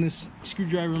be holding this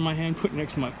screwdriver in my hand, put it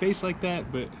next to my face like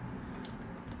that, but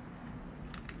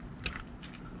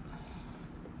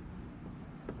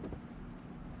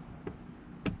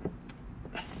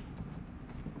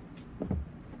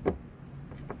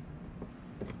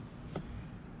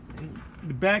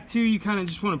the back 2 you kind of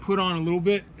just want to put on a little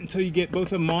bit until you get both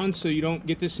of them on, so you don't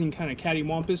get this thing kind of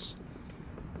cattywampus.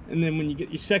 And then when you get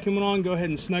your second one on, go ahead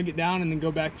and snug it down and then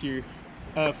go back to your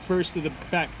first to the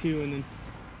back two, and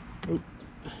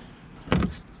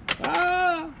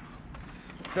then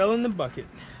fell in the bucket.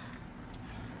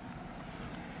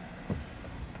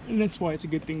 And that's why it's a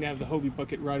good thing to have the Hobie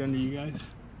bucket right under you guys.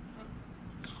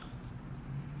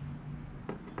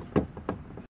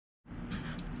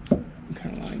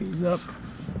 Kind of line these up.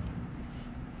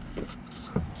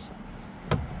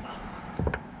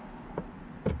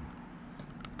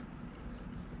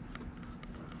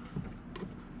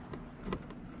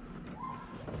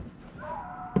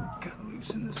 Gotta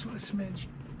loosen this one a smidge.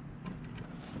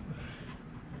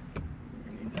 I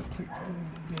need that plate to move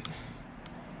a bit.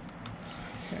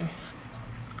 Okay.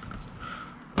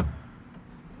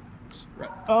 It's right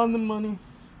on the money.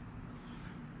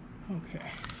 Okay.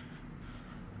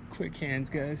 Quick hands,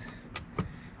 guys.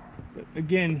 But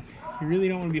again, you really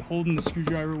don't want to be holding the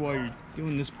screwdriver while you're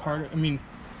doing this part. I mean,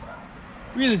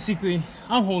 realistically,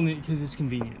 I'm holding it because it's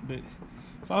convenient. But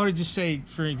if I were to just say,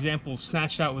 for example,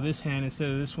 snatched out with this hand instead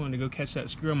of this one to go catch that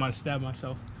screw, I might have stabbed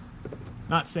myself.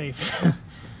 Not safe.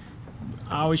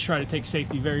 I always try to take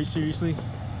safety very seriously.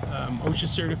 OSHA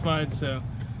certified, so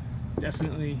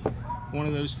definitely one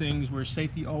of those things where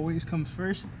safety always comes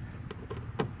first.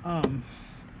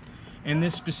 In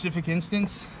this specific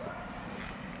instance,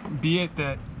 be it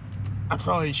that I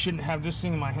probably shouldn't have this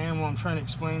thing in my hand while I'm trying to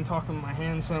explain, talking with my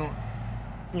hand, so I don't,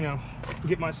 you know,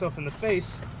 get myself in the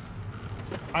face.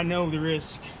 I know the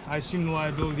risk. I assume the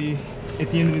liability.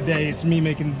 At the end of the day, it's me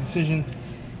making the decision.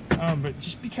 But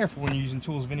just be careful when you're using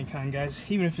tools of any kind, guys.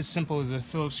 Even if it's simple as a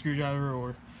Phillips screwdriver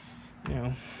or, you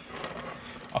know,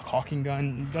 a caulking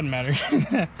gun, doesn't matter.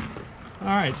 All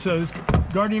right, so this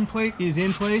Guardian plate is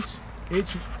in place.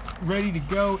 It's ready to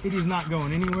go. It is not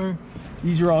going anywhere.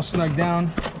 These are all snug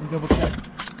down. Let me double check.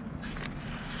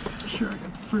 Sure, I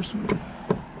got the first one.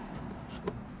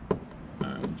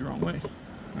 I went the wrong way.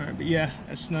 All right, but yeah,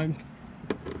 that's snug.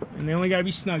 And they only got to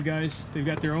be snug, guys. They've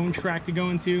got their own track to go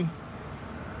into.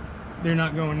 They're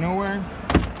not going nowhere.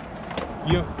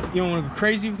 You don't want to go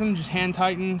crazy with them. Just hand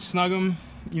tighten, snug them.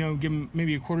 You know, give them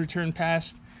maybe a quarter turn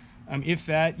past. If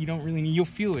that, you don't really need. You'll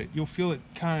feel it. You'll feel it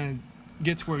kind of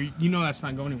get to where you know that's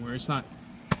not going anywhere. It's not.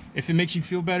 If it makes you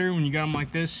feel better when you got them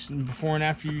like this, and before and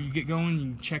after you get going,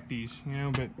 you can check these. You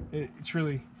know, but it's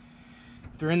really,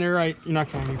 if they're in there right, you're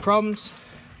not going to have any problems.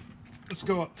 Let's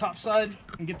go up top side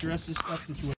and get the rest of the stuff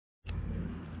situated.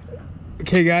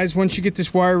 Okay guys, once you get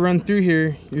this wire run through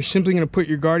here, you're simply going to put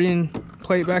your Guardian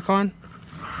plate back on,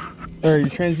 or your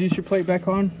transducer plate back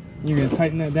on. You're going to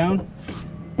tighten that down.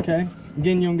 Okay,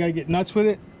 again, you don't got to get nuts with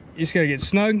it, you just got to get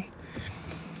snug.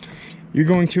 You're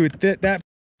going to that.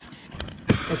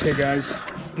 Okay guys,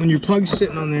 when your plug's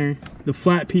sitting on there, the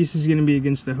flat piece is going to be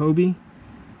against the Hobie,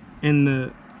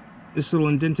 and this little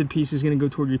indented piece is going to go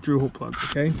toward your through hole plug.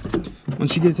 Okay,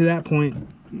 once you get to that point,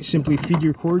 you simply feed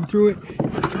your cord through it.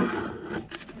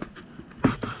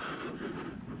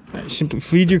 Simply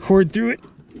feed your cord through it,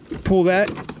 pull that,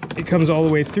 it comes all the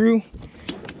way through.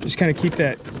 Just kind of keep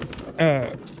that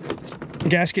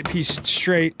gasket piece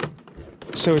straight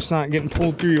so it's not getting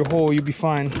pulled through your hole. You'll be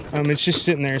fine. It's just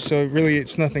sitting there, so really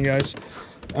it's nothing, guys.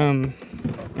 All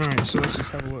right, so let's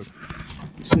just have a look.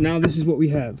 So now this is what we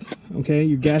have. Okay,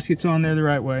 your gasket's on there the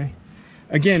right way.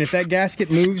 Again, if that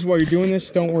gasket moves while you're doing this,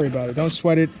 don't worry about it. Don't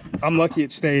sweat it. I'm lucky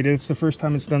it stayed. It's the first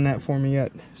time it's done that for me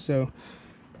yet. So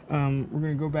we're going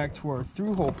to go back to our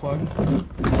through hole plug.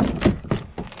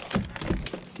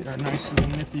 Get our nice little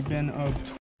nifty bin of.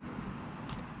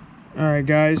 Alright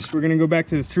guys, we're going to go back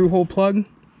to the through hole plug.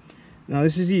 Now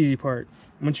this is the easy part.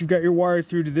 Once you've got your wire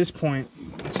through to this point,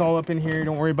 it's all up in here.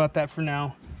 Don't worry about that for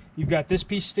now. You've got this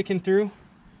piece sticking through.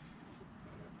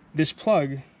 This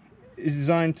plug is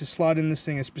designed to slot in this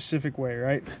thing a specific way,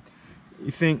 right?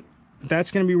 You think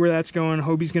that's going to be where that's going.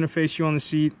 Hobie's going to face you on the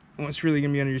seat. Well, it's really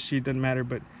going to be under your seat, doesn't matter,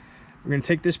 but we're going to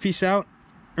take this piece out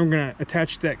and we're going to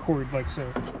attach that cord like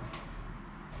so.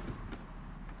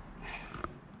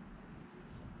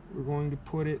 We're going to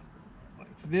put it like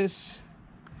this,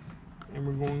 and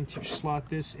we're going to slot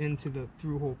this into the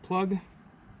through hole plug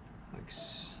like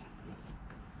so.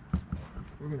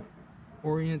 We're going to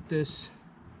orient this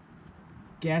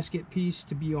gasket piece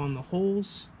to be on the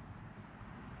holes.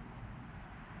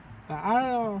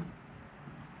 Find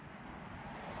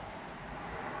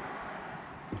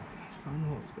the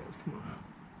holes, guys. Come on.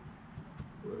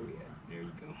 Where are we at? There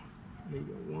you go. There you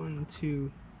go. 1,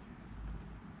 2,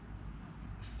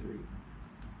 3.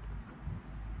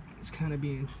 It's kind of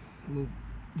being a little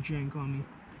jank on me.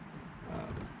 How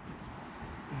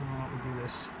about we do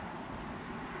this?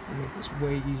 I'll make this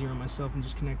way easier on myself and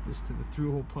just connect this to the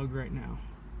through hole plug right now.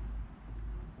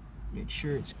 Make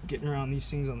sure it's getting around these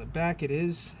things on the back. It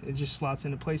is. It just slots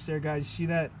into place there, guys. You see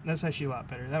that? That's actually a lot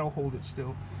better. That'll hold it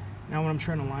still. Now when I'm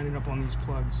trying to line it up on these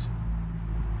plugs,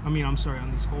 on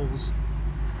these holes,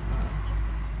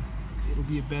 it'll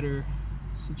be a better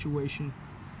situation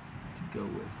to go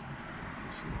with.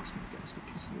 Just lost my gasket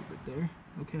piece a little bit there.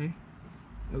 Okay.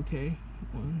 Okay.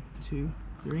 1, 2,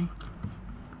 3.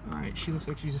 All right. She looks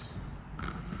like she's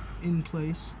in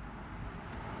place.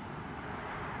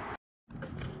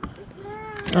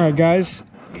 All right, guys.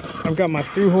 I've got my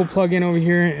through-hole plug in over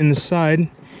here in the side,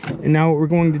 and now what we're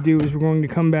going to do is we're going to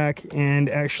come back and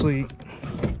actually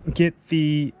get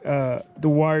the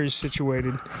wires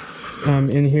situated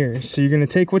in here. So you're going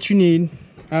to take what you need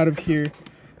out of here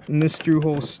in this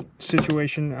through-hole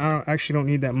situation. I actually don't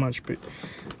need that much, but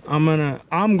I'm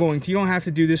going to. You don't have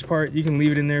to do this part. You can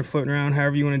leave it in there floating around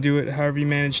however you want to do it, however you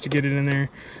manage to get it in there.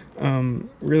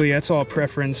 Really, that's all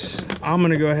preference. I'm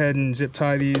going to go ahead and zip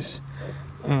tie these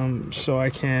so I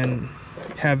can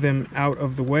have them out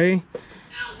of the way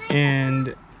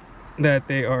and that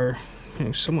they are, you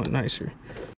know, somewhat nicer.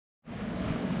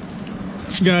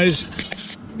 Guys,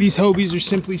 these Hobies are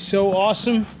simply so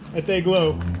awesome that they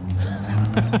glow.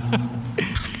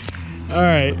 All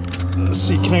right, let's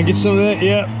see, can I get some of that?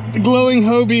 Yeah, the glowing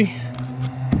Hobie.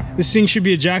 This thing should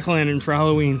be a jack-o'-lantern for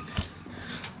Halloween.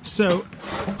 So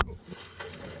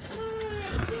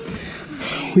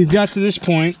we've got to this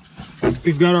point.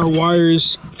 We've got our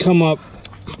wires come up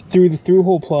through the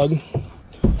through-hole plug.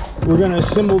 We're gonna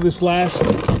assemble this last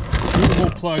through-hole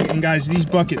plug, and guys, these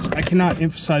buckets, I cannot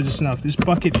emphasize this enough. This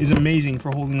bucket is amazing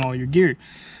for holding all your gear.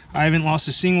 I haven't lost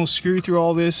a single screw through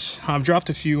all this. I've dropped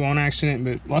a few on accident,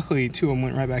 but luckily 2 of them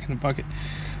went right back in the bucket.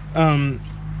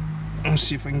 Let's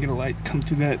see if I can get a light to come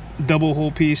through that double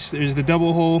hole piece. There's the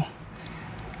double hole.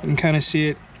 You can kind of see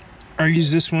it. I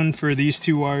used this one for these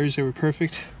 2 wires. They were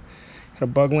perfect. Got a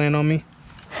bug land on me.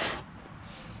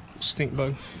 Stink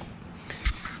bug.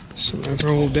 So I'm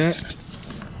gonna hold that.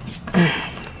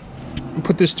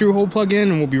 Put this through hole plug in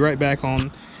and we'll be right back on.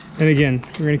 And again,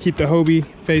 we're gonna keep the Hobie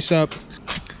face up.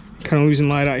 Kind of losing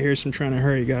light out here, so I'm trying to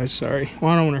hurry, guys. Sorry.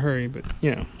 Well, I don't want to hurry, but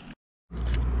you know.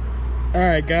 All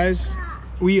right, guys,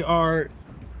 we are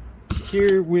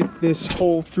here with this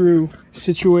hole through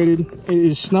situated. It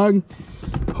is snug.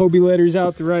 Hobie letters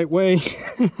out the right way.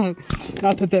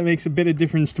 Not that that makes a bit of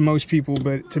difference to most people,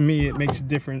 but to me it makes a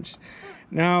difference.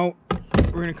 Now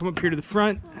we're gonna come up here to the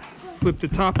front, flip the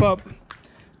top up.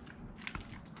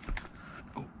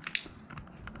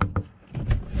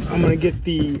 I'm gonna get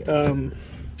the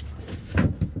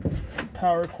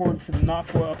power cord for the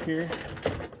Nocqua up here.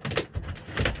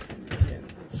 Again,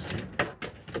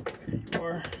 there you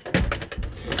are.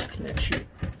 Connection.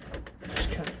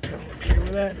 Just kind of come up here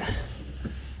with that.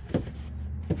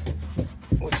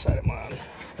 What side am I on?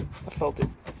 I felt it.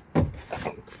 I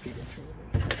don't feed it through.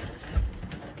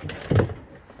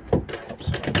 Helps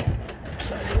if I can.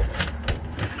 Side of it.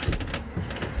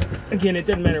 Again, it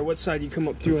doesn't matter what side you come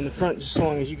up through in the front, just as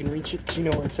long as you can reach it, because you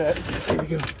know where it's at. There we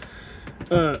go.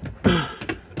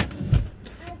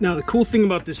 Now the cool thing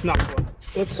about this Nocqua,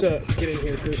 let's get in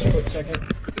here for a split second.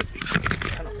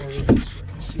 Kind of orient this so I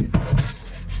can see it.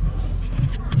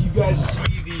 You guys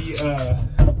see the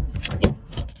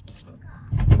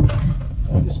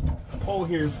this pole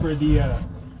here for the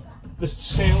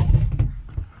sail?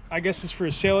 I guess it's for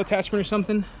a sail attachment or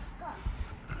something.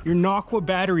 Your Nocqua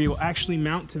battery will actually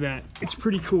mount to that. It's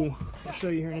pretty cool. I'll show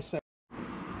you here in a second.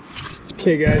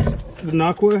 Okay guys, the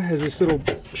Nocqua has this little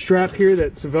strap here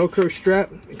that's a Velcro strap.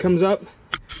 It comes up.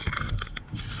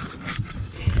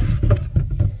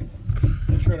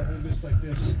 I'll try to hold this like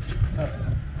this.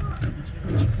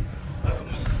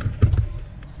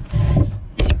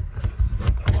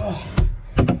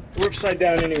 We're upside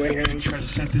down anyway here. Let me try to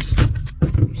set this.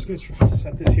 I'm just going to try to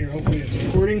set this here. Hopefully it's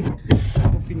recording.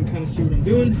 Hopefully you can kind of see what I'm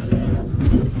doing.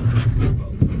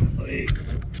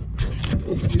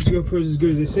 Hopefully this GoPro is as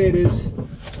good as they say it is.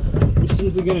 We're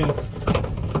simply going to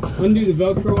undo the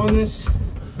Velcro on this,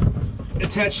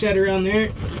 attach that around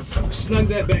there, snug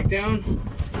that back down.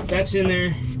 That's in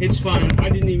there. It's fine. I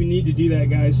didn't even need to do that,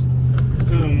 guys.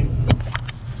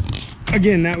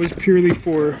 Again, that was purely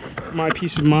for my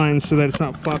peace of mind so that it's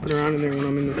not flopping around in there when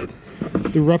I'm in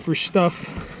the rougher stuff.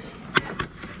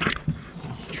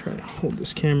 Try to hold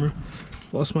this camera.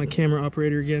 Lost my camera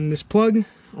operator again. This plug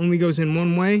only goes in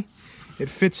one way. It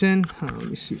fits in. Let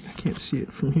me see. I can't see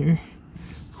it from here,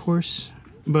 of course.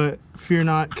 But fear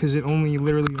not, because it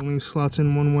literally only slots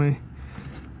in one way.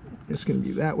 It's going to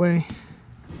be that way.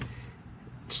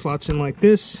 It slots in like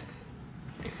this.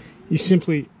 You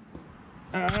simply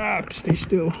stay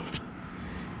still.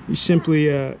 You simply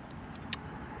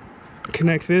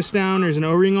connect this down. There's an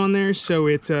O-ring on there, so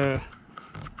it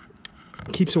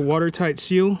keeps a watertight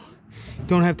seal.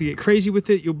 Don't have to get crazy with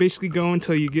it. You'll basically go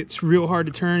until you get real hard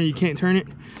to turn and you can't turn it.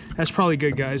 That's probably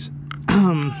good, guys.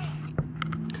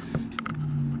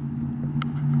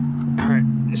 Alright,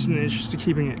 just in the interest of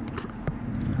keeping it.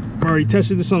 I already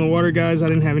tested this on the water, guys. I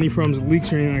didn't have any problems with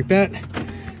leaks or anything like that.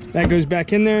 That goes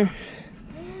back in there.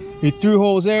 Your through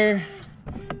hole's there.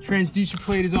 Transducer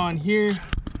plate is on here.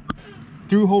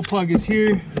 Through hole plug is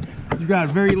here. You've got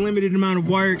a very limited amount of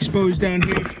wire exposed down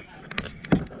here.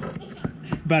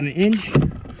 About an inch.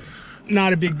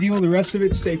 Not a big deal. The rest of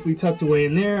it's safely tucked away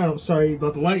in there. I'm sorry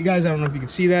about the light, guys. I don't know if you can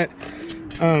see that.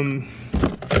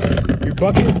 Your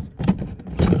bucket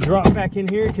can drop back in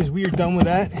here because we are done with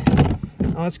that.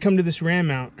 Now let's come to this ram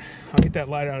mount. I'll get that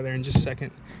light out of there in just a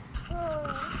second.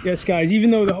 Yes, guys,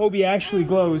 even though the Hobie actually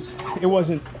glows, it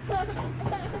wasn't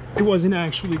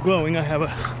actually glowing. I have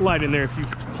a light in there if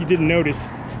you didn't notice.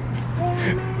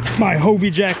 My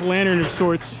Hobie jack-o'-lantern of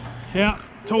sorts. Yeah,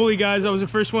 totally, guys. I was the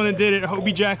first one that did it.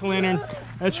 Hobie jack-o'-lantern.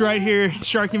 That's right here,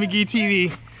 Sharky McGee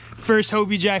TV. First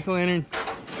Hobie jack-o'-lantern.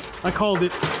 I called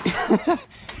it.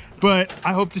 But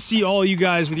I hope to see all you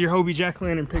guys with your Hobie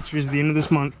jack-o'-lantern pictures at the end of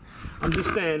this month. I'm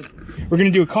just saying, we're gonna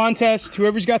do a contest.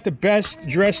 Whoever's got the best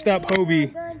dressed up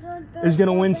Hobie is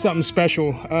gonna win something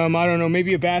special. I don't know,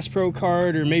 maybe a Bass Pro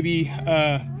card or maybe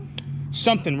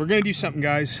something. We're gonna do something,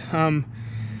 guys.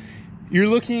 You're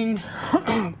looking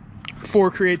for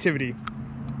creativity.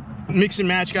 Mix and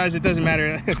match, guys, it doesn't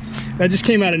matter. That just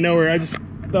came out of nowhere. I just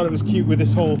thought it was cute with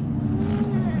this whole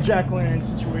jack-o'-lantern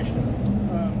situation.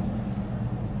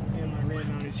 And my ram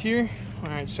mount is here. All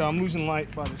right, so I'm losing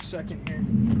light by the second here.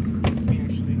 Let me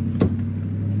actually,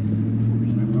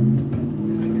 where's my bucket?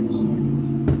 So I can get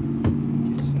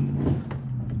some.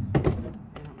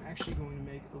 And I'm actually going to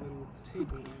make a little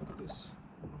table lamp with this.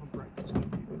 I don't know how bright it's going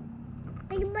to be, but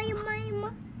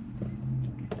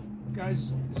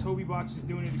guys, this Hobie box is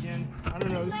doing it again. I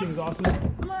don't know, this thing is awesome.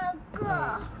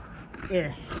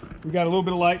 There, we got a little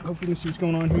bit of light. Hopefully you can see what's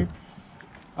going on here.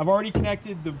 I've already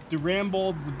connected the ram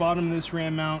ball to the bottom of this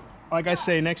ram mount. Like I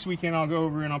say, next weekend I'll go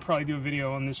over and I'll probably do a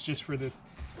video on this just for the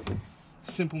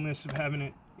simpleness of having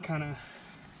it kind of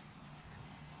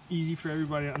easy for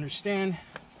everybody to understand.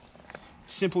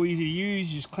 Simple, easy to use.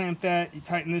 You just clamp that, you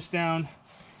tighten this down,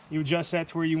 you adjust that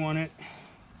to where you want it.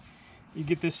 You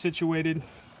get this situated.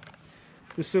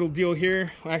 This little deal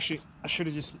here, well, actually I should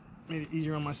have just made it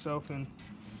easier on myself and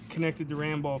connected the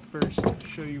ram ball first to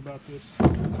show you about this.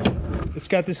 It's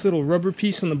got this little rubber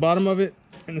piece on the bottom of it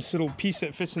and this little piece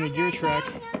that fits in the gear track.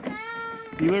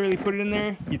 You literally put it in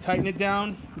there, you tighten it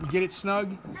down, you get it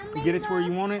snug, you get it to where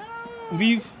you want it.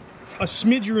 Leave a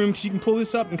smidge of room because you can pull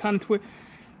this up and kind of twist.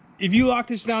 If you lock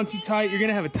this down too tight, you're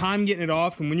gonna have a time getting it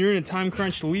off, and when you're in a time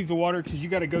crunch to leave the water because you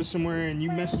got to go somewhere and you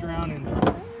messed around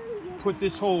and put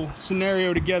this whole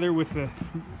scenario together with a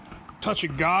touch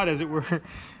of God, as it were,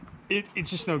 it's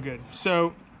just no good.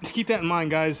 So just keep that in mind,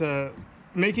 guys.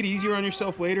 Make it easier on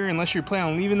yourself later, unless you're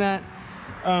planning on leaving that.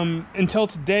 Until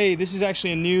today, this is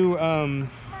actually a new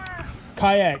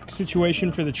kayak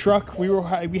situation for the truck.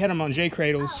 We had them on J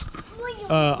cradles.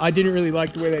 I didn't really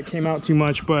like the way that came out too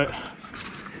much, but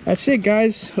that's it,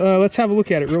 guys. Let's have a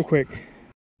look at it real quick.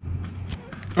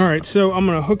 All right, so I'm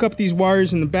gonna hook up these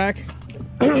wires in the back.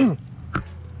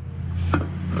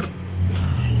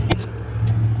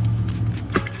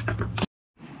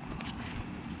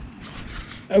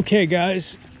 Okay,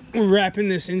 guys, we're wrapping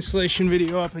this installation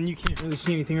video up, and you can't really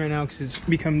see anything right now because it's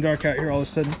become dark out here all of a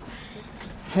sudden.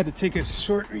 Had to take a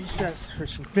short recess for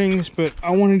some things, but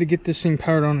I wanted to get this thing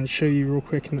powered on and show you real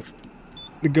quick, and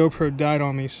the GoPro died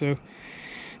on me. So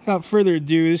without further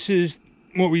ado, this is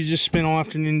what we just spent all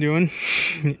afternoon doing.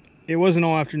 It wasn't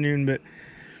all afternoon, but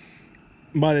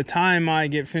by the time I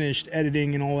get finished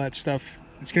editing and all that stuff,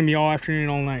 it's gonna be all afternoon,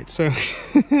 all night. So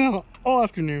all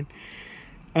afternoon.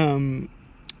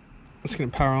 It's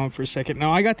gonna power on for a second.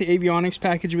 Now I got the avionics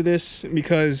package with this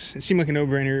because it seemed like a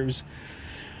no-brainer. It was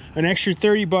an extra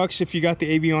 30 bucks if you got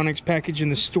the avionics package in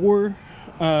the store,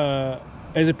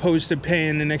 as opposed to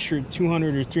paying an extra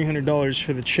 $200 or $300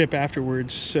 for the chip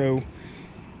afterwards. So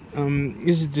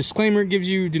this is a disclaimer it gives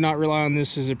you: do not rely on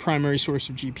this as a primary source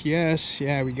of GPS.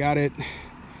 Yeah, we got it.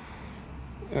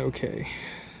 Okay.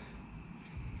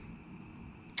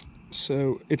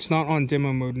 So it's not on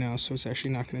demo mode now, so it's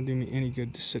actually not going to do me any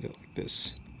good to set it like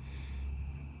this.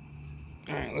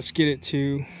 All right, let's get it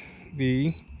to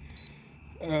the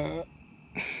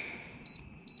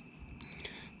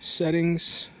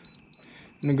settings.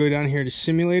 I'm going to go down here to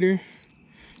simulator.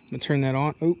 I'm going to turn that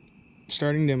on. Oh,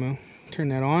 starting demo. Turn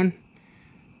that on.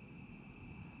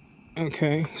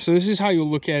 Okay, so this is how you'll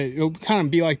look at it. It'll kind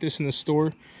of be like this in the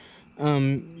store.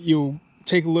 You'll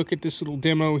take a look at this little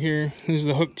demo here. This is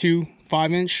the Hook 2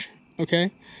 5-inch,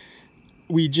 okay?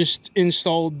 We just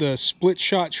installed the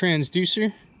Splitshot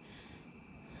transducer.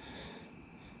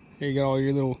 There you got all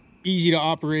your little easy to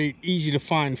operate, easy to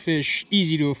find fish,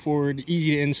 easy to afford,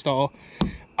 easy to install.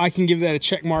 I can give that a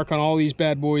check mark on all these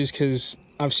bad boys because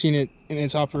I've seen it in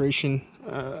its operation.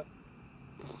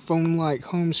 Phone-like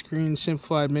home screen,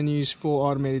 simplified menus, full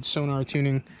automated sonar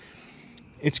tuning.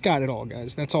 It's got it all,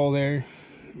 guys. That's all there.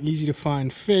 Easy to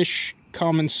find fish,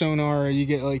 common sonar. You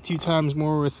get like 2 times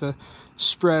more with the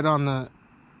spread on the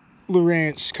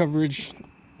Lowrance coverage.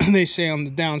 They say on the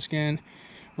down scan,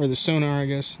 or the sonar, I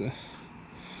guess.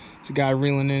 It's a guy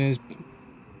reeling in his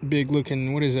big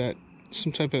looking, what is that?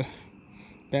 Some type of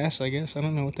bass, I guess. I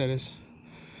don't know what that is.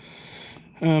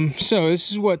 So this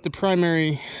is what the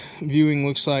primary viewing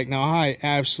looks like. Now, I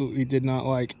absolutely did not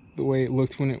like the way it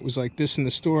looked when it was like this in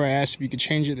the store. I asked if you could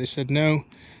change it. They said no.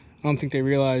 I don't think they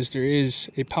realized there is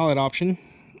a palette option.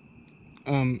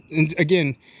 And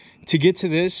again, to get to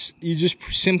this, you just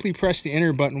simply press the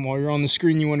enter button while you're on the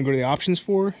screen you want to go to the options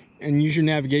for, and use your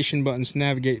navigation buttons to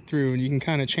navigate through. And you can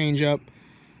kind of change up.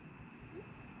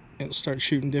 It'll start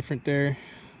shooting different there.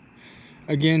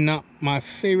 Again, not my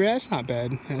favorite. That's not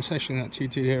bad. That's actually not too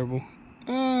terrible.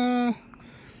 That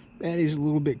is a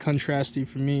little bit contrasty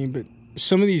for me, but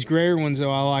some of these grayer ones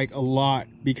though I like a lot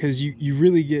because you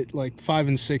really get like 5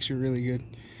 and 6 are really good.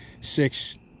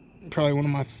 6, probably one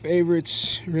of my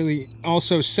favorites. Really,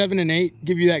 also 7 and 8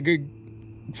 give you that good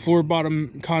floor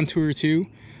bottom contour too.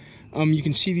 You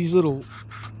can see these little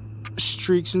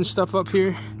streaks and stuff up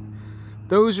here.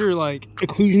 Those are like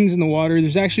occlusions in the water.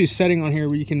 There's actually a setting on here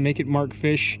where you can make it mark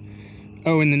fish.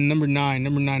 Oh, and then number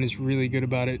 9 is really good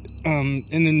about it. And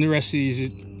then the rest of these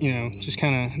is, you know, just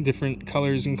kind of different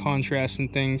colors and contrasts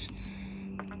and things.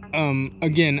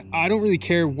 Again, I don't really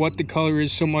care what the color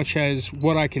is so much as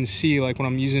what I can see, like when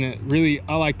I'm using it. Really,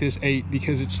 I like this 8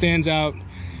 because it stands out.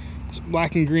 It's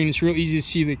black and green. It's real easy to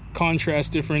see the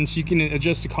contrast difference. You can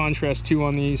adjust the contrast too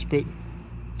on these, but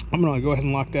I'm gonna go ahead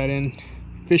and lock that in.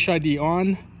 Fish ID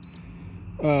on.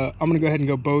 I'm gonna go ahead and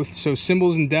go both. So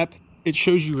symbols and depth, it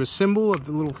shows you a symbol of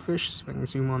the little fish. So I can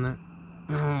zoom on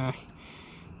that.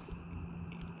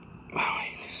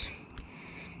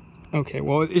 Okay,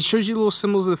 well, it shows you little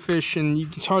symbols of the fish, and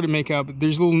it's hard to make out, but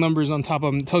there's little numbers on top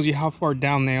of them. It tells you how far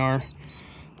down they are.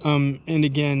 And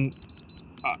again,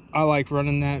 I like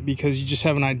running that because you just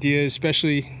have an idea,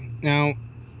 especially now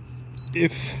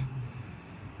if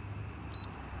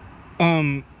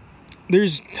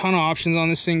there's a ton of options on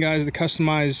this thing, guys, to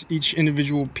customize each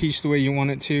individual piece the way you want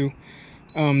it to.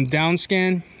 Down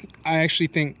scan, I actually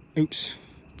think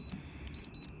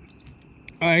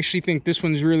this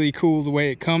one's really cool the way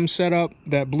it comes set up.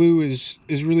 That blue is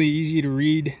really easy to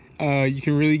read. You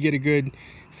can really get a good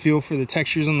feel for the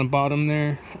textures on the bottom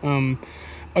there.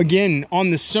 Again, on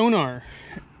the sonar,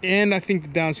 and I think the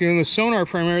down scan, the sonar,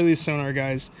 primarily the sonar,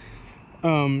 guys.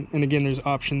 And again, there's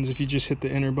options if you just hit the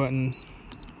enter button,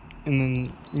 and then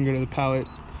you can go to the palette,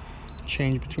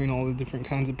 change between all the different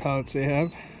kinds of palettes they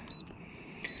have.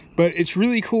 But it's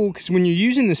really cool because when you're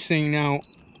using this thing now,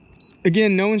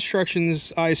 again, no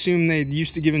instructions. I assume they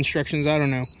used to give instructions, I don't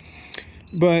know,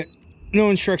 but no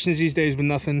instructions these days, but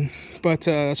nothing. But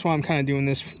that's why I'm kind of doing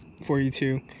this for you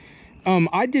too.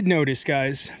 I did notice,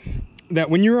 guys,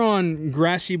 that when you're on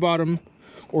grassy bottom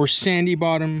or sandy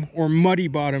bottom or muddy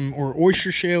bottom or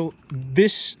oyster shale,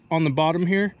 this on the bottom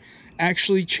here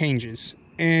actually changes.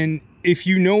 And if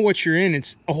you know what you're in,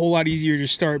 it's a whole lot easier to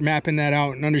start mapping that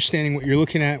out and understanding what you're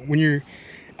looking at when you're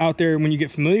out there, when you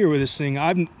get familiar with this thing.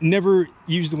 I've never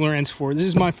used the Lowrance before. This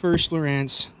is my first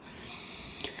Lowrance.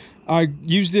 I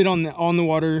used it on the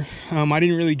water. I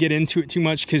didn't really get into it too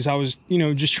much because I was, you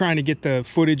know, just trying to get the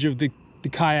footage of the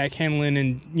kayak handling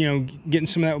and, you know, getting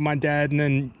some of that with my dad. And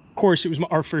then, of course, it was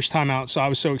our first time out, so I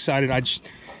was so excited. I just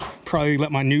probably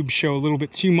let my noob show a little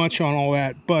bit too much on all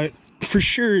that. But for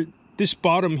sure, this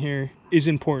bottom here is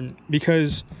important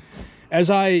because as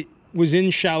I was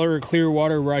in shallower, clear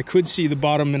water where I could see the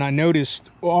bottom, and I noticed,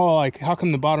 oh, like, how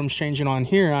come the bottom's changing on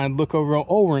here? And I'd look over,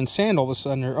 oh, we're in sand all of a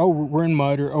sudden, or oh, we're in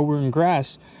mud, or oh, we're in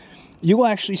grass. You'll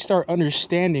actually start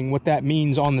understanding what that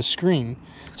means on the screen.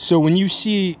 So when you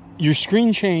see your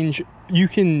screen change, you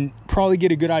can probably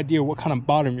get a good idea what kind of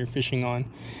bottom you're fishing on.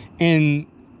 And,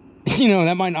 you know,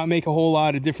 that might not make a whole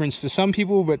lot of difference to some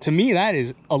people, but to me, that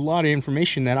is a lot of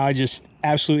information that I just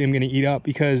absolutely am going to eat up,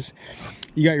 because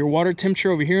you got your water temperature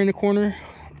over here in the corner,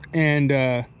 and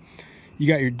you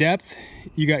got your depth,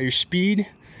 you got your speed.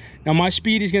 Now my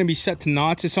speed is going to be set to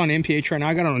knots. It's on MPH right now.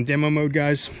 I got it on demo mode,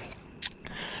 guys.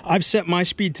 I've set my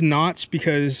speed to knots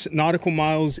because nautical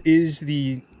miles is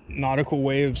the nautical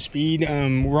way of speed.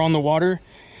 We're on the water.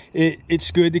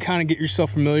 It's good to kind of get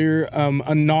yourself familiar.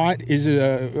 A knot is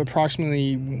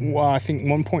approximately, well, I think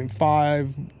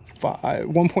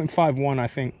 1.51, I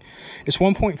think. It's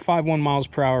 1.51 miles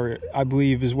per hour, I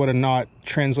believe, is what a knot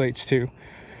translates to.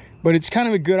 But it's kind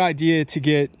of a good idea to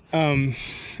get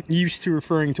used to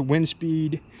referring to wind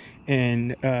speed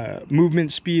and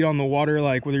movement speed on the water,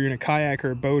 like whether you're in a kayak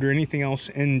or a boat or anything else,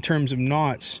 in terms of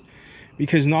knots,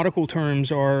 because nautical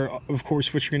terms are, of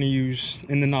course, what you're going to use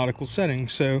in the nautical setting.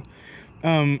 So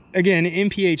again,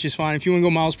 MPH is fine. If you want to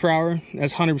go miles per hour,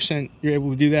 that's 100%. You're able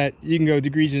to do that. You can go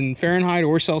degrees in Fahrenheit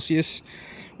or Celsius,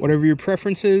 whatever your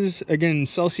preference is. Again,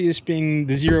 Celsius being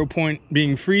the 0 point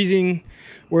being freezing,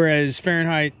 whereas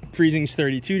Fahrenheit freezing is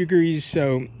 32 degrees.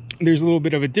 So there's a little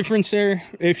bit of a difference there.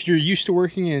 If you're used to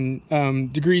working in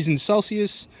degrees in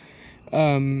Celsius,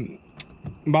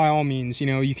 by all means, you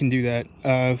know, you can do that.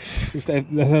 If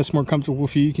that's more comfortable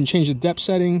for you, you can change the depth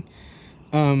setting.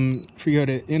 If you go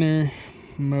to inner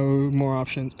mode, more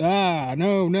options.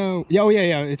 No. Oh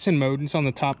yeah, it's in mode. It's on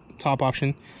the top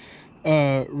option.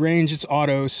 Range, it's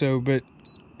auto. So, but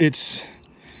it's,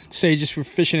 say, just for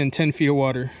fishing in 10 feet of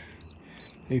water,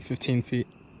 maybe 15 feet,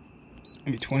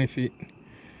 maybe 20 feet.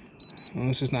 Well,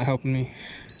 this is not helping me.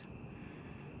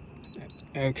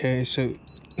 Okay, so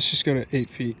let's just go to 8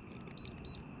 feet.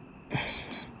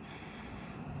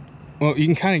 Well, you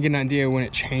can kind of get an idea when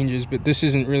it changes, but this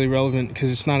isn't really relevant because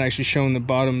it's not actually showing the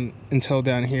bottom until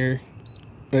down here.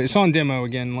 But it's on demo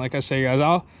again. Like I say, guys,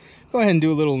 I'll go ahead and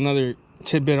do another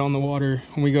tidbit on the water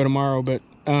when we go tomorrow. But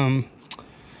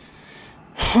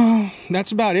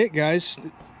that's about it, guys.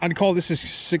 I'd call this a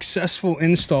successful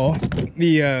install.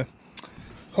 The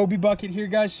Hobie bucket here,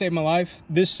 guys, saved my life.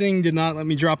 This thing did not let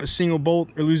me drop a single bolt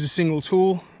or lose a single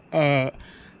tool.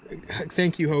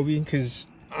 Thank you, Hobie, because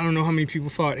I don't know how many people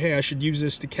thought, hey, I should use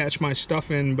this to catch my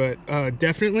stuff in, but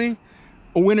definitely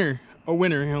a winner. Now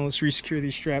let's resecure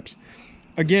these straps.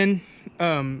 Again,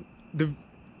 the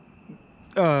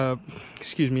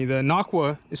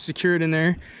Nakwa is secured in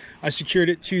there. I secured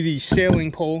it to the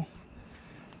sailing pole.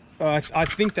 I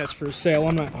think that's for sale.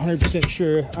 I'm not 100%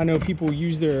 sure. I know people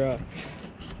use their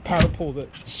power pole to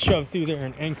shove through there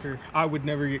and anchor. I would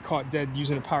never get caught dead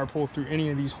using a power pole through any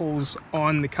of these holes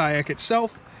on the kayak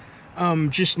itself.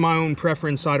 Just my own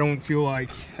preference. I don't feel like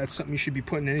that's something you should be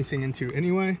putting anything into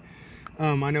anyway.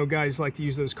 I know guys like to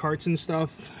use those carts and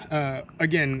stuff.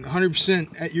 Again,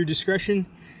 100% at your discretion.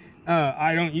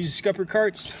 I don't use scupper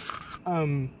carts.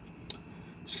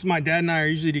 Just my dad and I are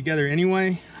usually together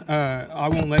anyway. I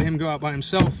won't let him go out by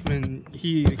himself, and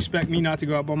he expect me not to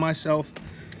go out by myself.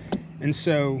 And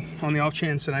so on the off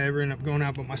chance that I ever end up going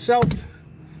out by myself,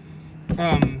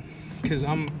 because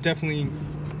I'm definitely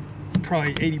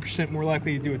probably 80% more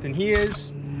likely to do it than he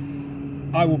is,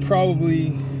 I will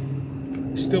probably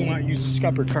still not use a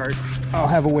scupper cart. I'll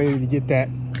have a way to get that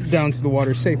down to the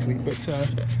water safely. But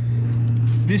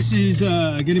this is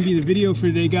gonna be the video for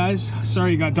today, guys.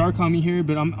 Sorry it got dark on me here,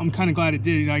 but I'm kind of glad it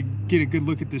did. I get a good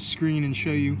look at this screen and show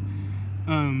you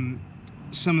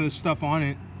some of the stuff on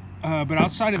it. But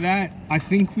outside of that, I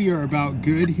think we are about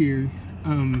good here.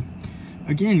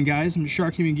 Again, guys, I'm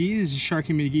Sharky McGee. This is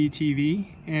Sharky McGee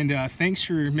TV, and thanks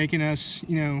for making us,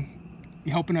 you know,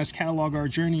 helping us catalog our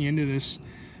journey into this,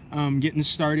 getting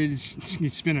started.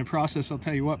 It's been a process, I'll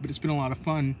tell you what, but it's been a lot of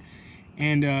fun.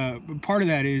 And part of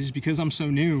that is because I'm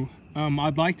so new.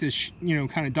 I'd like to, you know,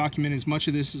 kind of document as much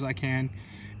of this as I can,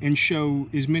 and show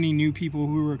as many new people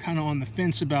who are kind of on the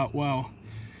fence about, well,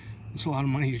 it's a lot of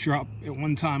money to drop at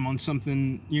one time on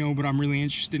something, you know, but I'm really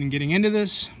interested in getting into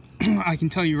this. I can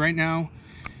tell you right now,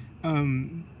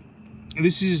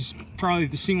 this is probably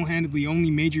the single-handedly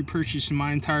only major purchase in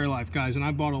my entire life, guys, and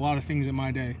I bought a lot of things in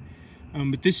my day.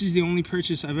 But this is the only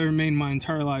purchase I've ever made in my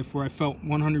entire life where I felt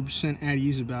 100% at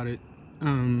ease about it.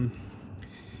 And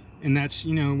that's,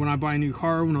 you know, when I buy a new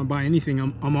car, when I buy anything,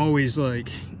 I'm always like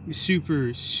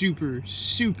super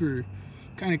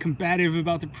kind of combative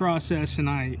about the process, and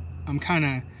I'm kind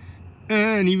of,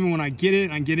 and even when I get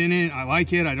it, I get in it, I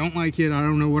like it, I don't like it, I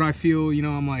don't know what I feel, you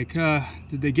know, I'm like,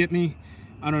 did they get me?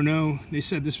 I don't know. They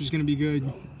said this was going to be good.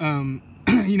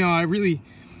 You know,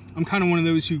 I'm kind of one of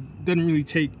those who doesn't really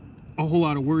take a whole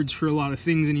lot of words for a lot of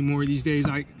things anymore these days.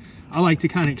 I like to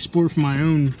kind of explore for my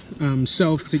own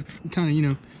self, to kind of, you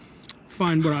know,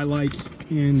 find what I like.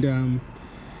 And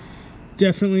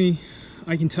definitely,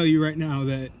 I can tell you right now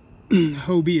that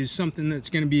Hobie is something that's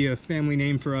going to be a family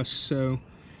name for us. So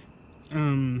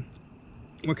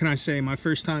what can I say? My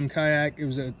first time kayak, it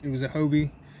was a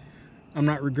Hobie. I'm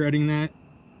not regretting that.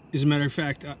 As a matter of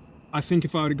fact, I think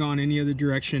if I would have gone any other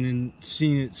direction and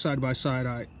seen it side by side,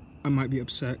 I might be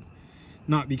upset.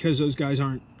 Not because those guys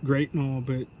aren't great and all,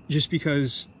 but just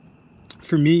because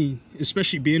for me,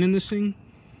 especially being in this thing,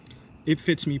 it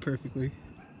fits me perfectly.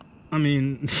 I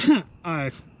mean,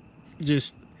 I'm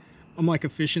like a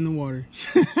fish in the water.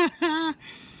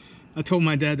 I told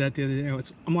my dad that the other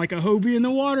day. I'm like a Hobie in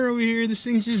the water over here. This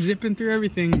thing's just zipping through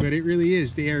everything, but it really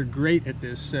is. They are great at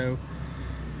this. So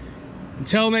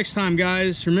until next time,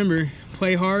 guys, remember,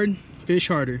 play hard, fish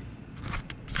harder.